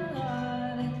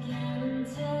fall again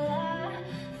till I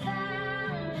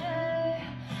found her.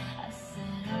 I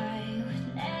said I would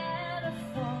never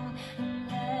fall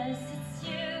unless it's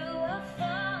you I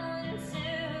fall into.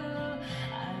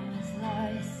 I was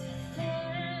lost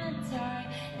within the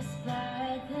darkness,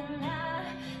 but then I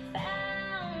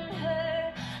found her.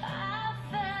 I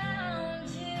found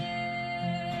you.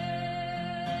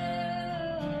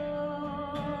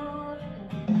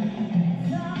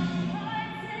 Some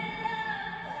parts in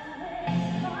love, and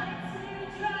parts to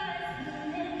trust,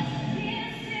 and it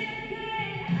feels too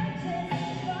good. I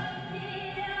just fucked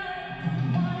it up.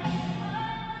 One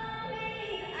on me,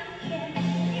 I can't.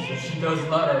 So she does a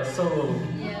lot of solo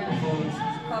Yeah,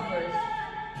 performances. covers.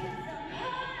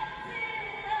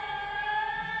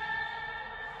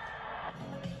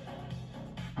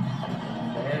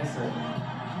 Dancer.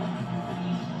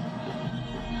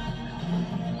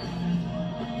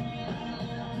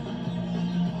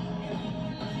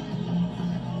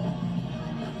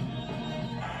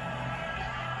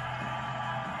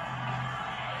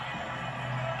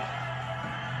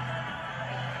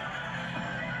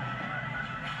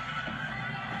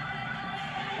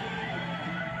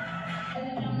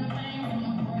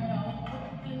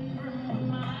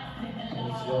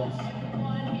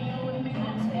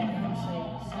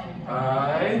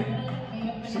 Alright.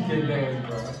 She can dance,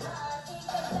 bro.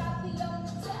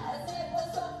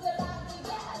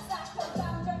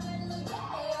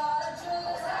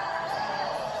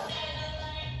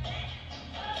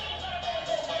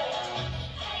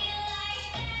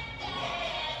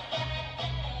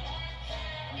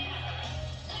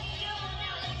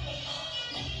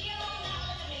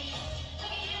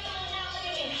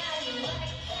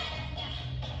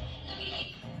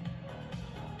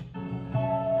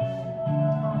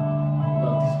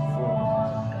 Love these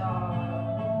performances.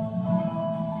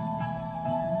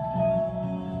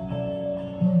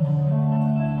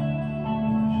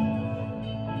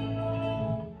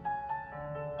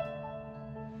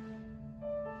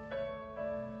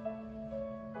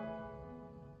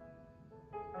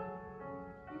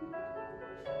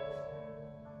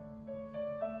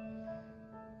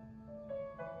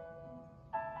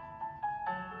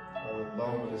 I'm in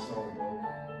love with this song, bro.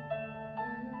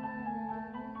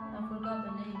 I forgot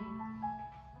the name.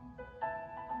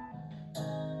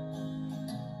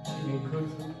 She can cook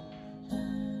too.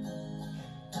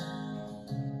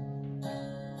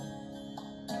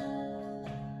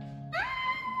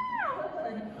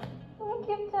 너무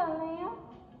귀엽지 않아요?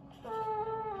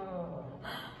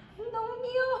 너무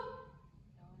귀여워.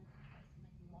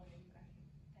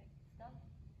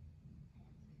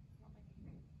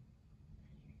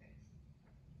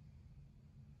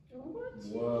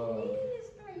 Whoa. These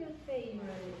are your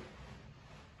favorite.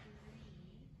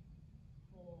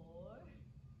 4,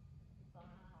 5,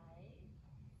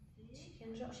 6. She can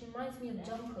draw. She reminds me of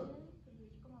Jungkook.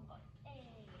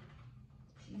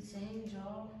 She's saying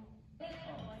jaw.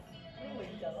 그리고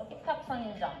있잖아. 힙합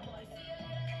선인장.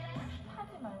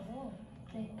 하지 말고.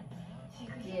 네.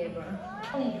 Yeah, bro.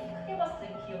 아니, 크게 봤을 때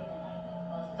귀엽고.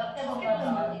 작게 보면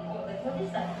아니고, 내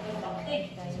서비스 아니고, 막대.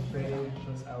 Fame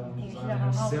plus album 되게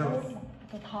design 시작하고, herself.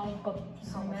 또 다음 거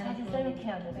사진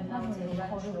셀렉해야 돼. 사진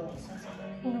거르고.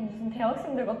 무슨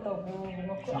대학생들 같다고.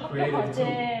 막 그 학교 creative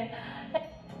과제.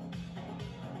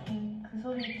 그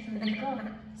소리 들으니까.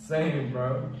 Same,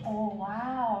 bro. 오,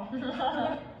 와우.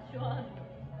 좋아.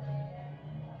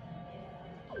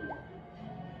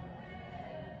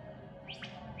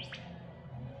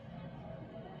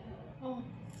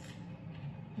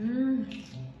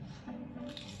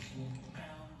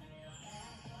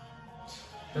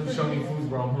 Them show me foods,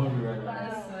 bro. I'm hungry right now. I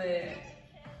swear.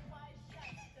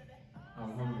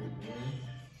 I'm hungry, man.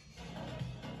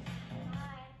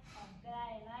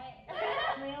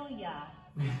 Australia.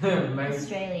 Nice.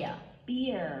 Australia.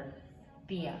 Beer.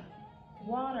 Beer.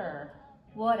 Water.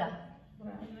 Water.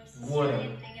 Water.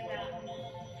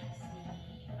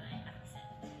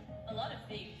 A lot of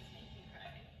things make me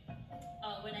cry.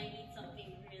 When I eat something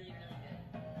really, really good,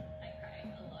 I cry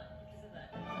a lot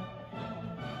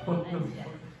What the Nice, yeah.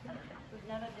 fuck? We've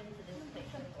never been to this place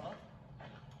before.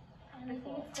 And I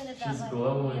think it's been about She's like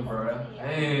glowing, bruh.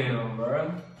 Damn,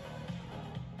 bruh.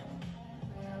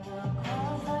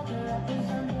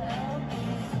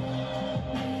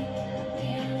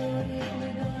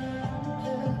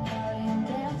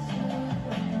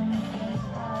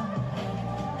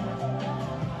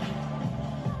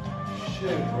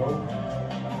 Shit, bro.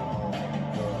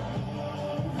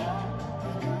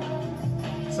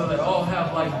 So they all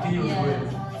have like deals Yeah.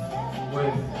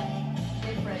 with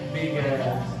Different. big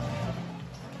ass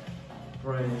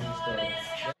brands and stuff.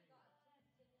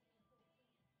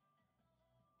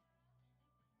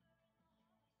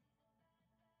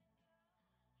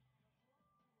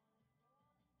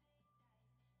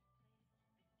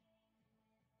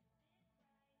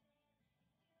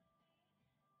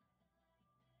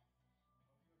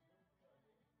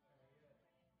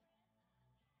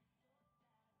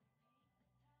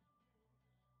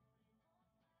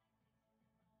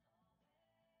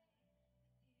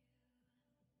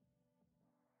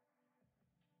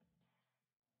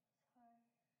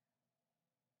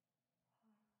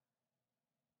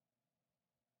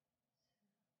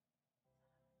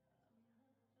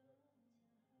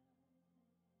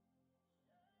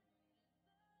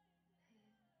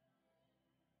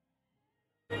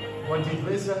 What did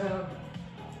Lisa have?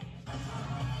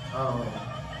 Oh,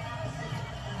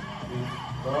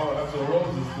 No, that's a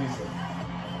Rose's Lisa.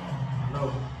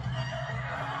 no.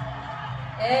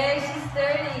 Hey, she's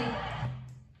 30.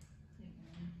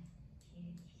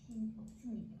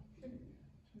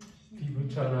 People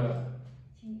trying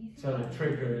to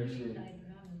trick her and shit.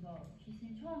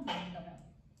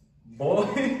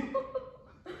 Boy.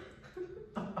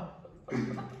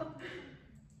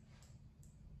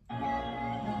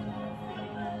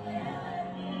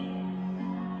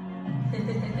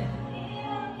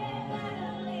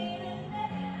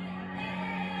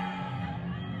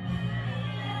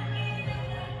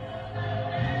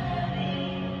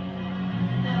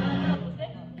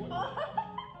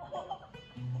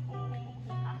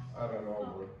 I don't know,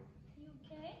 bro.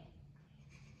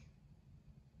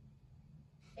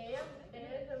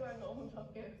 ASMR 너무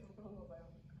적게 해서 그런가 봐요.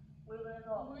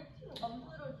 그래서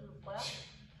점수를 줄 거야?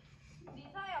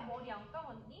 리사야 머리 안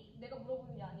감았니? 내가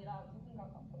물어보는 게 아니라 누군가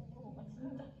물어본 거야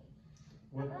진짜.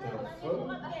 What the 이거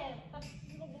fuck? 같아.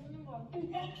 이거 먹는 거 같아.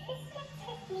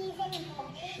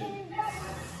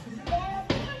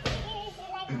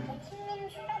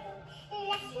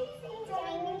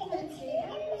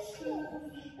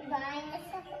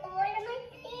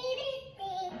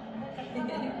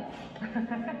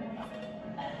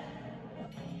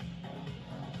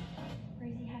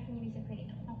 Rosie, how can you be so pretty?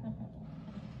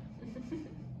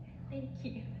 Thank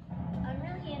you. I'm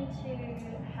really into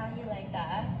How You Like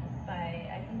That by,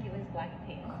 I think it was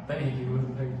BLACKPINK. Thank you,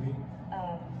 wouldn't thank me.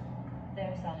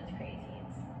 Their song is crazy.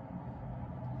 It's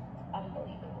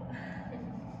unbelievable.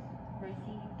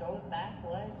 Rosie, throw it back.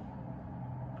 What?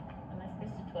 Am I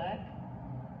supposed to twerk?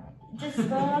 Just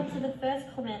scroll up to the first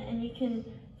comment and you can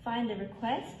find the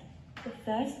request. The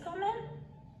first comment?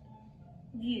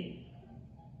 View.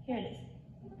 Here it is.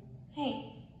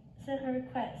 Hey, sent a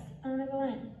request. I wanna go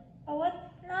in. Oh, what?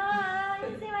 No,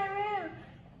 you see my room.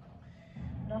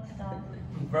 No, stop.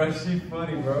 Bro, she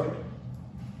funny, bro.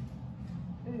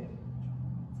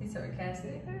 She's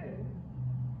sarcastic.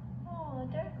 Oh,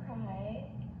 don't cry.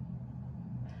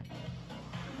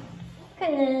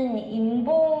 크는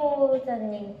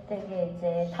임보자님 댁에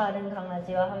이제 다른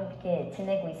강아지와 함께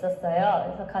지내고 있었어요.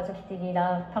 그래서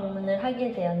가족들이랑 방문을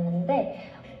하게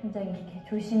되었는데 굉장히 이렇게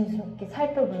조심스럽게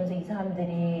살펴보면서 이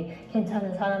사람들이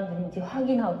괜찮은 사람들인지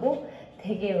확인하고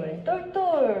되게 원래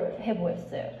똘똘해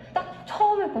보였어요. 딱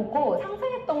처음에 보고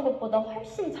상상했던 것보다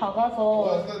훨씬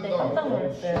작아서 그때 깜짝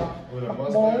놀랐어요.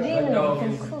 막 머리는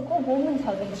엄청 크고 몸은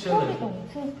작은데 털이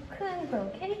엄청 큰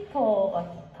그런 캐릭터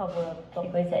같아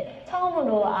보였던 거 이제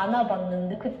처음으로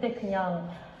안아봤는데 그때 그냥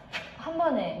한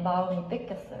번에 마음이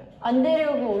뺏겼어요. 안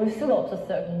데려오고 올 수가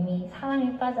없었어요. 이미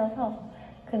사랑에 빠져서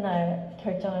그날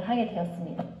결정을 하게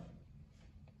되었습니다.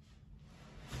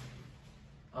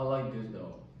 I like this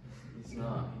though. He's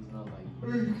not like.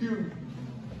 Very cute.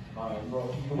 Alright, bro,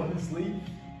 you want to sleep?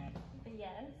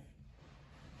 Yes.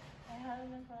 I have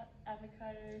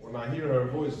avocados. When I hear her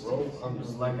voice, bro, I'm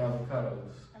Just just like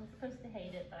avocados. I'm supposed to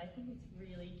hate it, but I think it's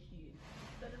really cute.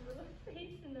 Got a little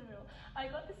face in the middle. I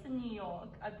got this in New York.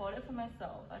 I bought it for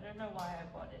myself. I don't know why I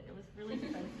bought it. It was really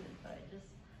expensive, but I just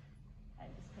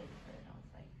paid for it. I was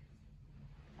like,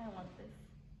 I want this.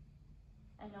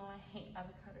 I know I hate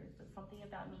avocados, but something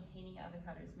about me hating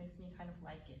avocados makes me kind of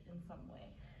like it in some way.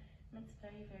 And it's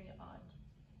very, very odd.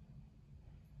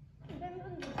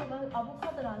 팬분들 제가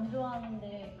아보카도를 안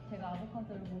좋아하는데 제가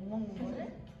아보카도를 못 먹는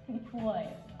거를 되게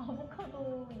좋아해요.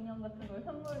 아보카도 인형 같은 걸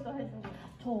선물도 해주고.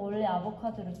 저 원래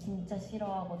아보카도를 진짜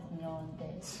싫어하거든요.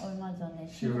 근데 얼마 전에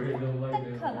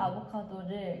딱딱한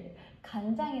아보카도를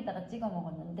간장에다가 찍어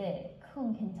먹었는데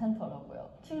그건 괜찮더라고요.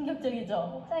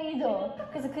 충격적이죠? 짱이죠?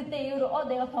 그래서 그때 이후로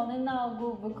내가 변했나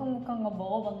하고 물컹물컹한 거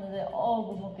먹어봤는데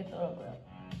못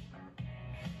먹겠더라고요.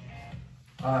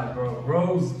 Alright, bro.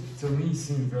 Rose to me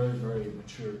seems very, very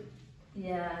mature.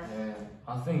 Yeah. And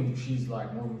I think she's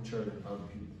like more mature than other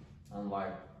people. I'm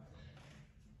like,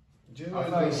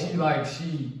 I feel like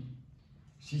she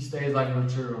stays like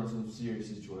mature on some serious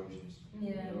situations. Yeah.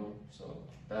 You know, so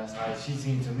that's how she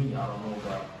seems to me. I don't know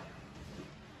about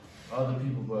other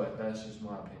people, but that's just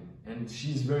my opinion. And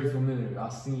she's very familiar.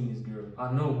 I've seen this girl.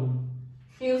 I know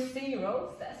who. You've seen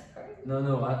Rose? That's crazy. No,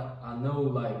 I know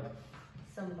like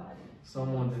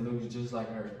someone that looks just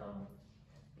like her.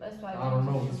 That's why I don't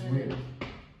know, it's weird.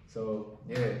 So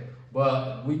yeah,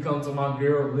 but we come to my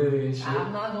girl Lily and shit.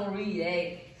 I'm not gonna read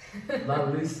it.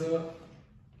 Lalissa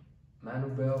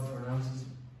Manobel pronounces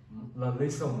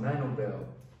Lalissa Manobel.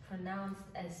 Pronounced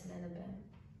as Manaban.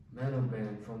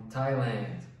 Manoban from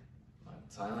Thailand. Like,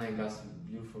 Thailand got some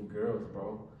beautiful girls,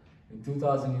 bro. In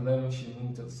 2011, she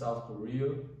moved to South Korea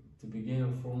to begin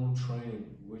a formal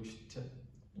training, which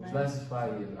lasted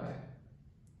 5 years. Right?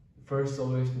 The first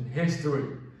soloist in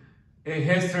history. In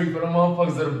history for the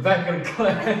motherfuckers at the back of the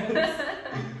class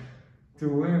to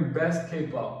win Best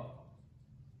K-pop.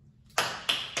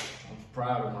 I'm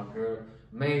proud of my girl.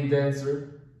 Main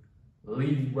dancer,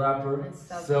 lead rapper,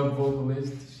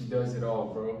 sub-vocalist. She does it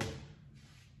all, bro.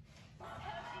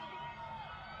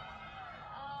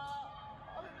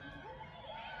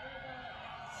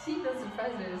 She feels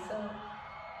surprised with herself.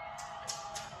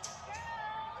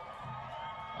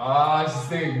 Ah, she's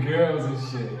saying girls and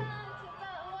shit.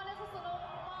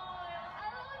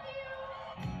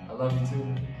 I love you too.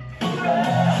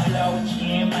 Slow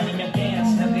jam, 아니면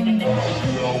dance, 너 그냥 내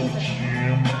slow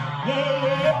jam.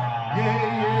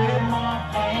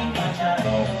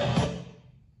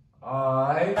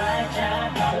 Alright.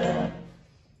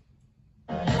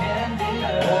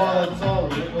 That's all.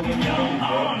 Look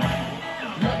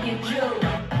at you.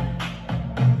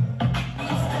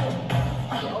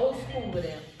 She's old school with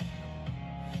him.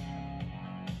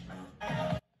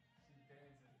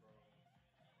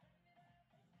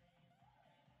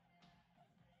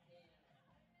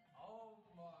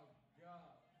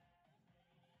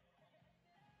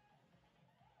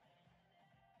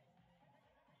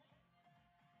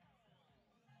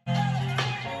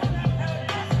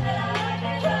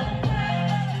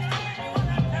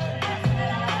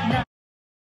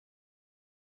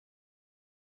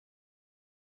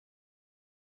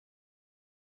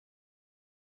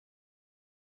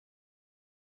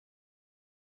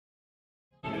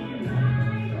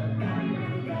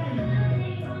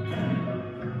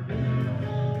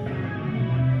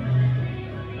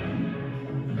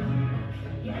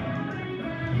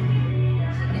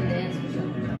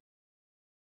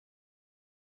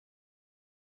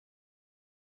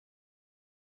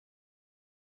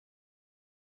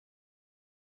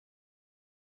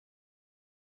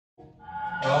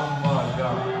 Oh my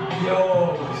god. Yo,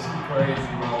 she crazy,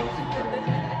 bro. She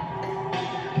crazy.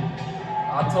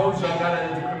 I told you I got it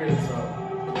in the crib, so.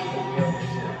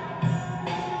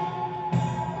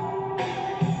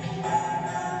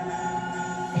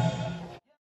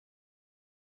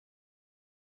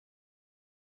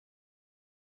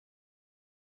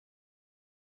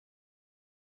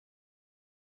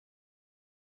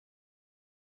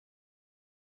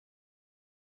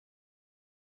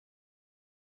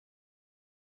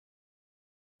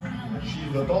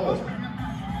 She's the tallest.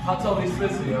 How tall is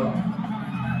Spencer, yo?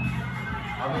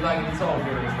 I be liking the tall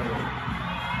girls, though.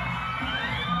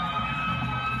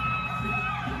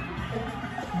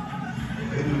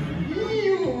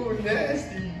 Ew,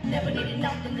 nasty. Never needed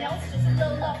nothing else, just a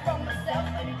little love from myself.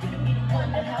 And you didn't mean to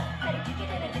wonder how did you get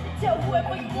in and tell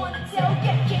whoever you want to tell.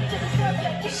 Get kicked to the curb,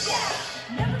 get kicked out.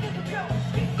 Never give a girl a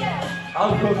speak out.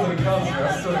 I'll go to the concert,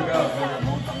 I swear to God, man.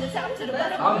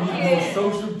 I'm the most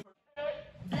social.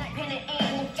 Black pen and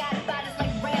ink, got bodies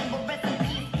like Rambo. Rest in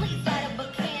peace, please light up a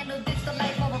candle. This the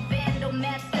life of a vandal,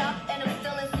 messed up, and I'm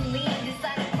still in Celine.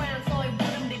 Decided crown, so it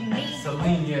wouldn't be me.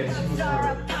 Celine, yeah, she was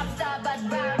Star, good. pop star, but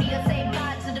rowdy. I say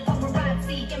bye to the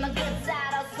paparazzi. Get my good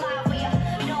side, I'll smile for you.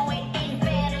 No, it ain't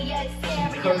better, yeah, it's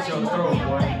scary. Cut your throat,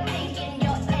 boy. Black ink in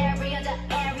your area, the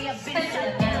area been shut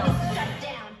down. Shut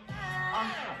down.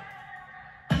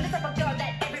 I'm the type of girl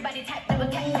that everybody type of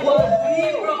attack. Bro,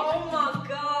 oh my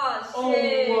gosh. Oh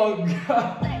my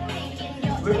god.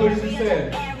 Look what she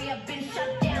said. Area been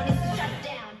shut down, it's shut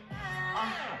down.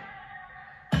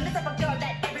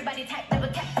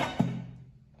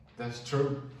 That's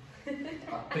true. I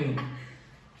think.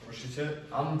 What she said?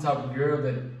 I'm the type of girl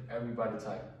that everybody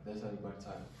type. That's everybody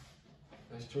type.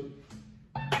 That's true.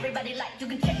 Everybody like, you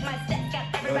can check my stats,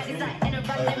 got everybody's like, and I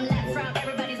run them laps from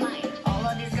everybody's line. All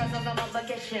of these girls on my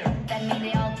vacation, that mean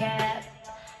they all cap.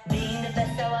 Being the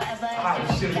best I will ever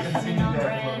I should have continued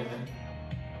that one.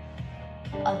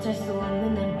 어쩔 수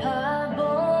없는 난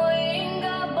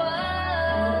바보인가 봐.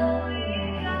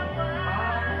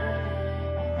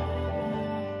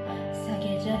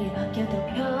 사계절이 바뀌어도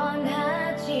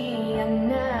변하지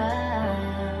않아.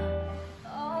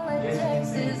 All it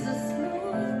takes is a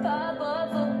smooth pop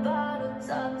of a bottle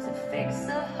top to fix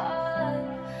a heart,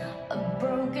 a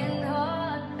broken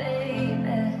heart,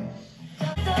 baby.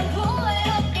 더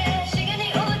후회롭게 시간이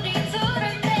우리 둘을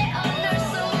떼어놓을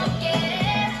수 없게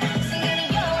시간이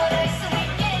영원할 수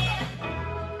있게.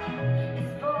 It's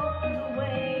for the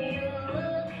way you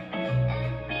look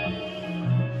at me.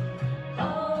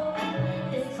 Oh,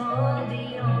 it's for the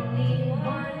only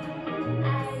one I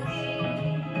see.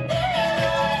 I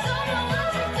don't know what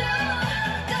to do,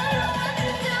 don't know what to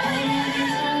do.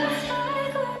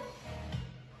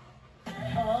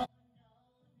 Oh.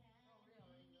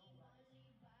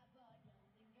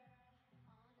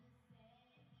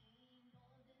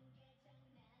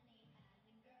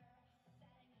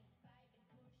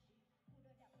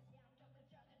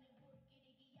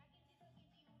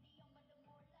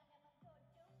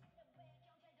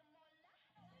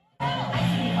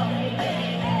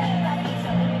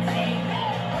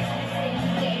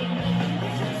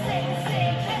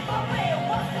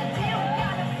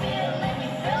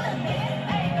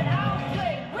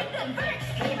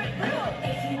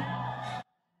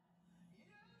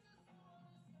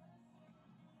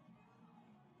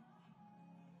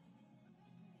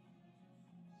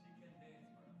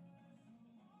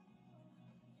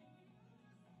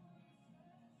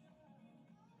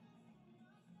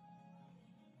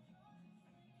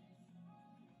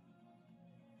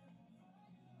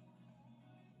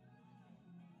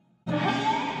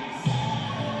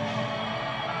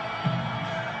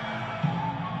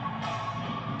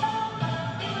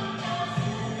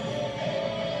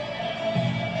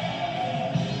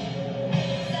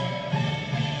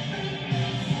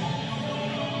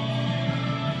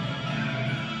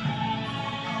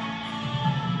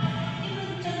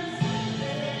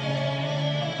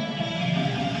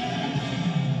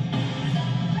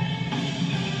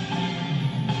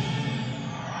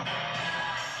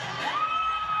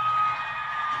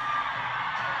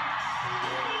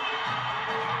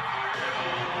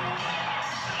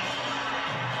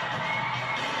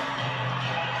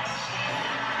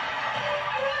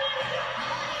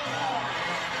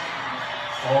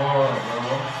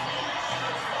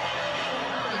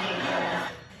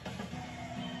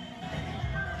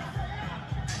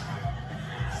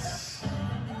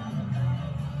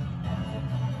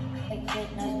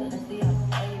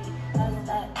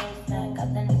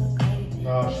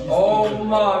 Oh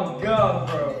my god,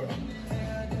 bro.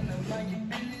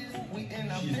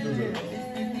 She's good.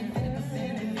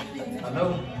 I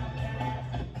know.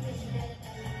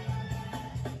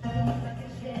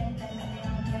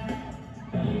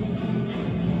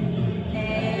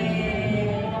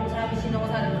 Sometimes she knows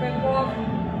how to crimp off.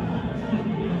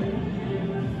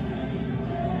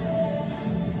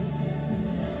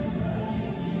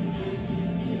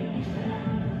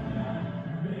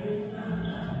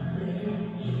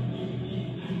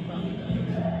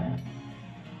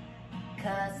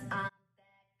 Cause I'm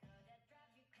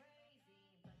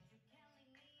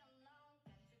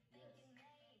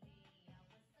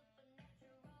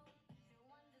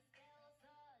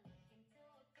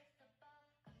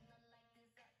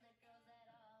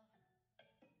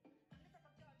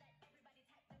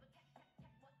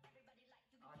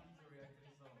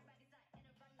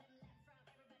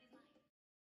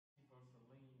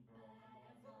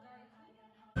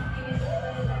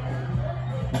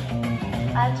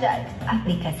Ajak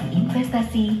aplikasi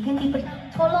investasi yang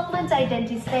tolong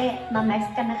mengidentifikasi Mamex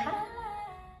kanนะคะ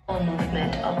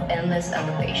movement of endless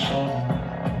elevation.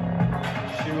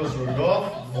 She was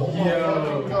rebuffed? Oh my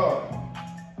god.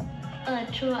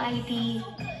 True ID.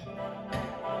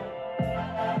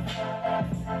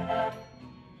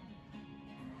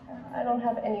 I don't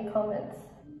have any comments.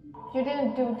 You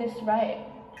didn't do this right.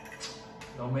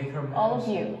 Don't make her mad. All of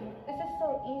you. This is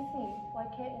so easy. Why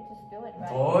can't you just do it right?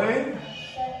 Boy.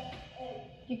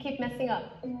 You keep messing up.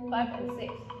 5 and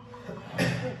 6.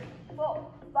 4,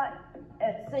 5,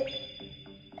 and 6.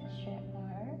 Sure.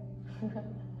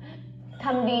 ท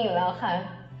ำดีอยู่แล้วค่ะ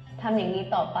ทำอย่างนี้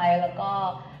ต่อไปแล้วก็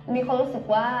มีความรู้สึก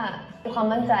ว่ามีความ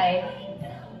มั่นใจ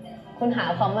คุณหา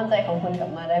ความมั่นใจของคุณกลั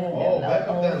บมาได้เหมือนเดิมแล้ว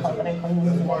ขอแสดงความยิน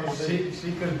ดี She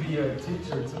could be a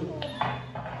teacher too.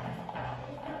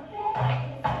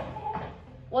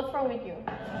 What's wrong with you?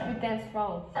 You dance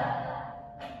wrong.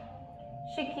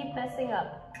 She keep messing up.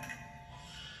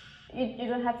 You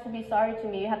don't have to be sorry to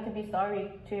me. You have to be sorry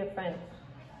to your friends.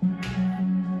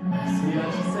 See how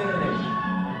she's saying it.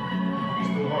 It's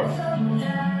too hard.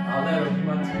 I'll let her be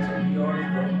my teacher. You already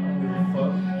bro. I don't give a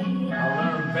fuck. I'll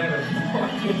learn better.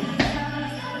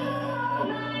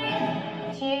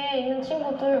 뒤에 있는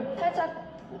친구들 살짝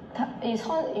이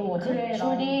뭐지?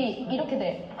 줄이 이렇게 돼.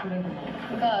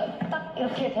 그러니까 딱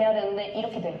이렇게 돼야 되는데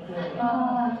이렇게 돼.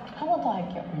 한 번 더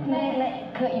할게요.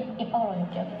 네. 그 입방으로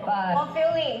할게요. What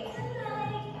feelings?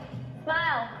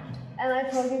 Smile. And I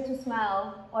told you to smile.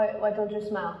 Why don't you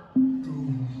smile?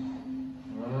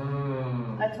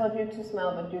 I told you to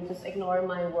smile, but you just ignore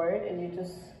my word and you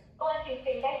just.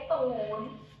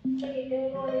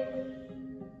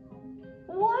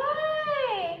 Why?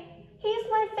 He's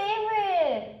my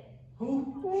favorite. Who?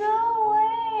 No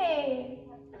way.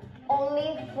 Only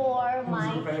for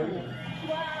my team.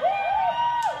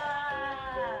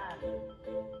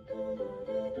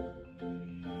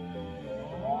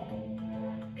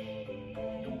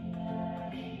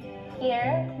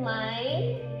 Here,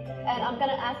 mine. And I'm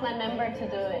gonna ask my member to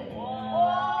do it.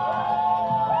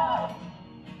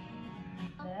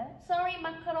 Sorry,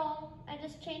 Macron. I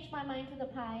just changed my mind to the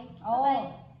pie. Oh. Bye-bye.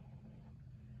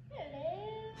 Hello,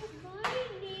 my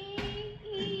name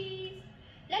is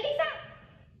Lalisa.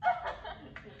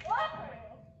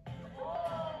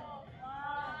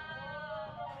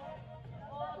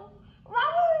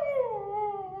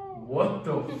 What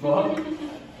the fuck?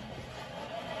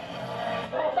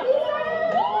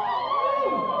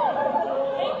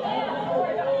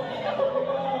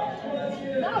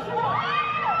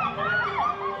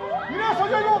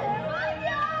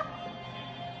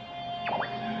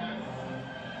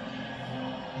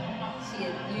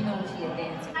 You know she a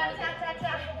dancing.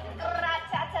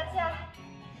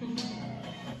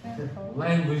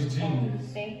 Language genius.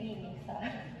 Baby Lisa.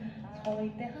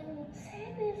 저희 때 한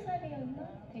 3-4살이었나?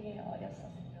 되게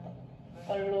어렸었어.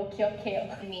 걸로 기억해요.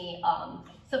มี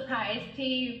surprise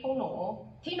ที่พวกหนู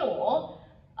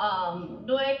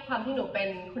ด้วยความที่หนูเป็น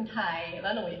คนไทยแล้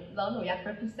วหนูอยาก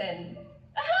represent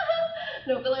ห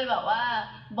นูก็เลยแบบว่า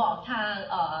บอกทาง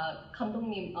คำตรง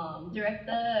นี้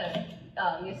director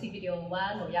music video ว่า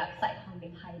หนูอยากใส่ความเป็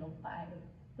นไทยลงไป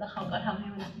แล้วเขาก็ทำให้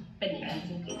มันเป็นอย่างนั้น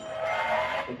จริงๆ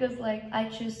Because like I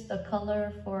choose a color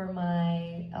for my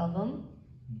album,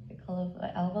 the color of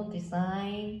my album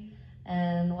design,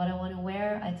 and what I want to wear.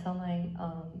 I tell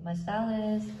my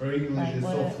stylist. Her English is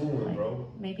so fluent, bro.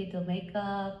 Maybe the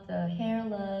makeup, the hair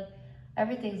look,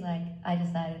 everything's like I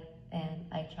decided, and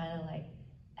I try to like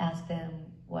ask them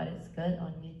what is good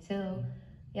on me too.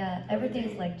 Yeah, everything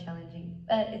is like challenging,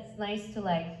 but it's nice to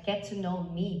like get to know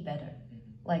me better,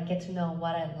 like get to know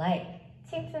what I like.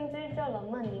 青春之久了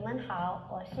们，你们好，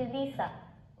我是 Lisa。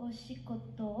お仕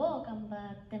事を頑張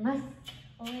ってます。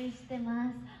応援してま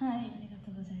す。はい、ありが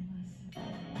とうございます。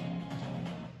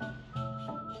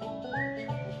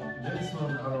This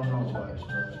one, I don't know about it,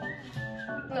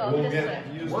 but... No, We'll this get way.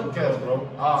 used What to cats, bro.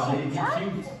 Ah, he's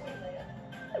cute.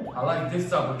 I like this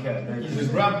type of cat. Man. He's a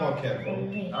grandpa cat, bro.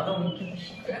 I don't...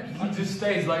 He just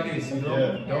stays like this, you know?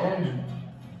 Yeah. Don't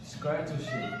scratch or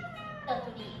shit.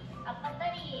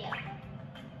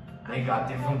 They got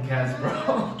different cats,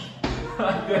 bro.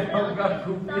 They don't got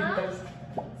goofy cats.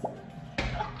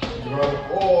 Bro,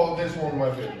 oh, this one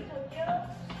my favorite.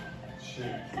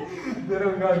 Shit. They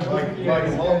don't got goofy Like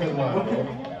cats. London line, bro.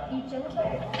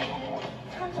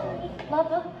 Love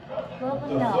The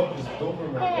fuck is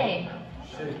Doberman, bro? Hey.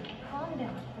 Shit. Calm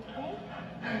down, okay?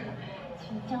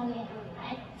 진정해,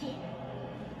 알았지?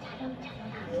 촬영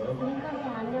장난. 민감이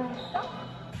아니었어?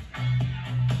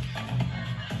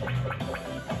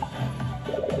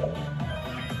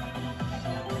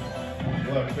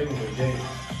 BLACKPINK the game.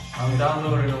 I'm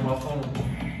downloading on my phone.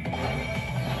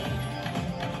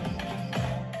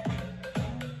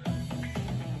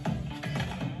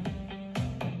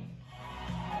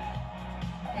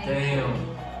 Damn.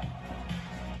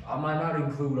 I might not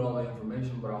include all the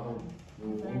information, but I hope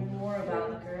we'll Learn more about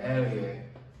the girl. Hell yeah.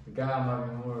 The guy might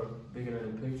be more bigger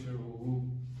than the picture. Woo-woo.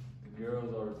 The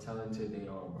girls are talented they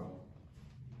are, bro.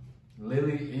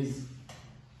 Lily is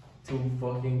too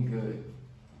fucking good.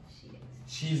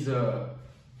 She's a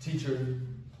teacher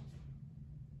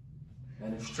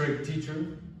and a strict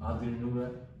teacher. I didn't know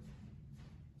that.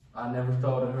 I never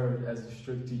thought of her as a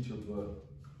strict teacher, but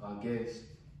I guess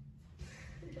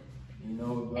You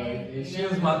know, like Hey, if she you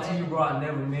was never my know. teacher, bro, I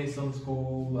never missed some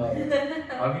school. Like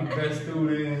I'd be best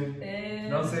student. Yeah, You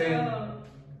know what I'm saying? so-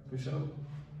 For sure.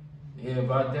 Yeah,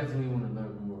 but I definitely want to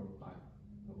learn more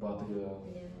like about the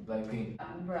BLACKPINK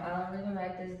Bro, I really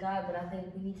like this guy, but I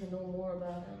think we need to know more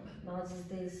about him. Not just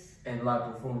this. and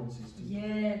live performances too.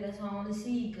 Yeah, that's what I want to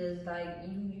see. Cause like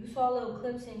you saw little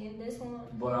clips in this one.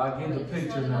 But I get the It's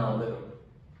picture not now a enough. little,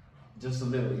 just a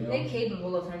little. You know, They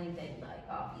capable of anything, like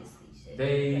obviously. Shit.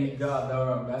 they got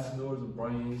their ambassadors of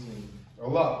brains and a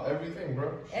lot, everything,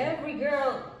 bro. Every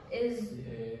girl is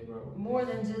bro. more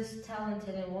than just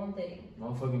talented in one thing.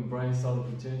 Motherfucking brain saw the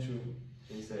potential.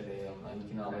 They said, "Hey, you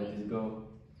cannot let this go."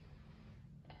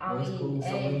 I That's mean, cool.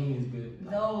 hey, Celine is good.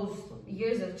 those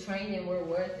years of training were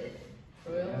worth it.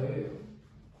 For real.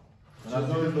 And I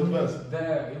She's think doing the best.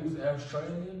 there, it was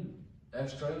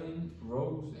Australian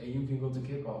Rose, and you can go to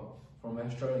K-pop from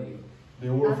Australia. They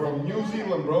were from New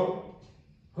Zealand, bro.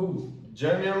 Who?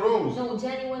 Jenny and Rose. No,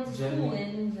 Jenny went to Jenny. school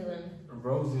in New Zealand.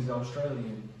 Rose is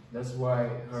Australian. That's why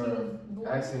She was her born-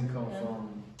 accent comes yeah.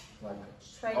 from like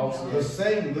Straight also The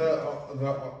same,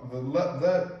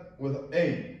 that with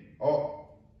A.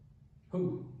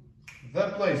 Who?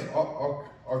 That place,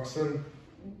 Oxen,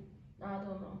 I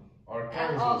don't know.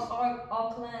 Arkansas.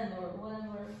 Auckland or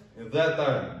whatever. At that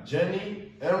time,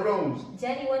 Jenny and Rose.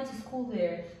 Jenny went to school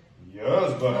there.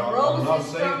 Yes, but I'm Rose not is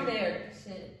from saying there.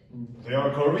 Shit. they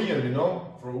are Korean, you know.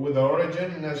 With the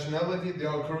origin, nationality, they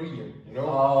are Korean, you know.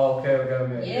 Oh,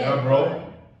 okay. Yeah, bro.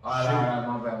 Alright,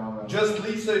 my bad. Just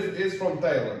Lisa is from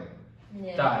Thailand.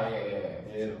 Yeah. Thai,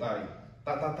 Yeah, Thai.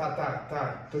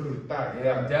 Thai.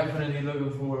 Yeah, I'm definitely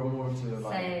looking forward more to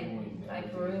like. Same.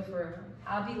 Like for real, for real.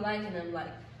 I'll be liking them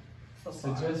like so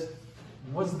far. Suggest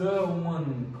what's the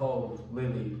one called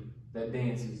Lily that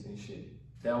dances and shit?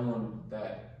 That one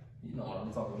that you know what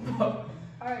I'm talking about.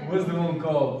 Alright. What's the one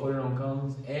called? Put it on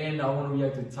comments. And I want to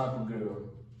react to Type of Girl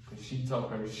because she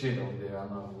talk her shit over there. I'm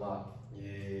not gonna lie.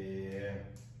 Yeah.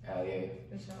 Hell yeah.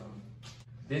 For sure.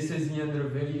 This is the end of the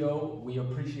video. We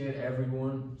appreciate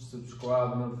everyone.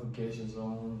 Subscribe, notifications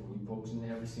on. We posting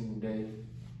every single day.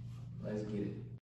 Let's get it.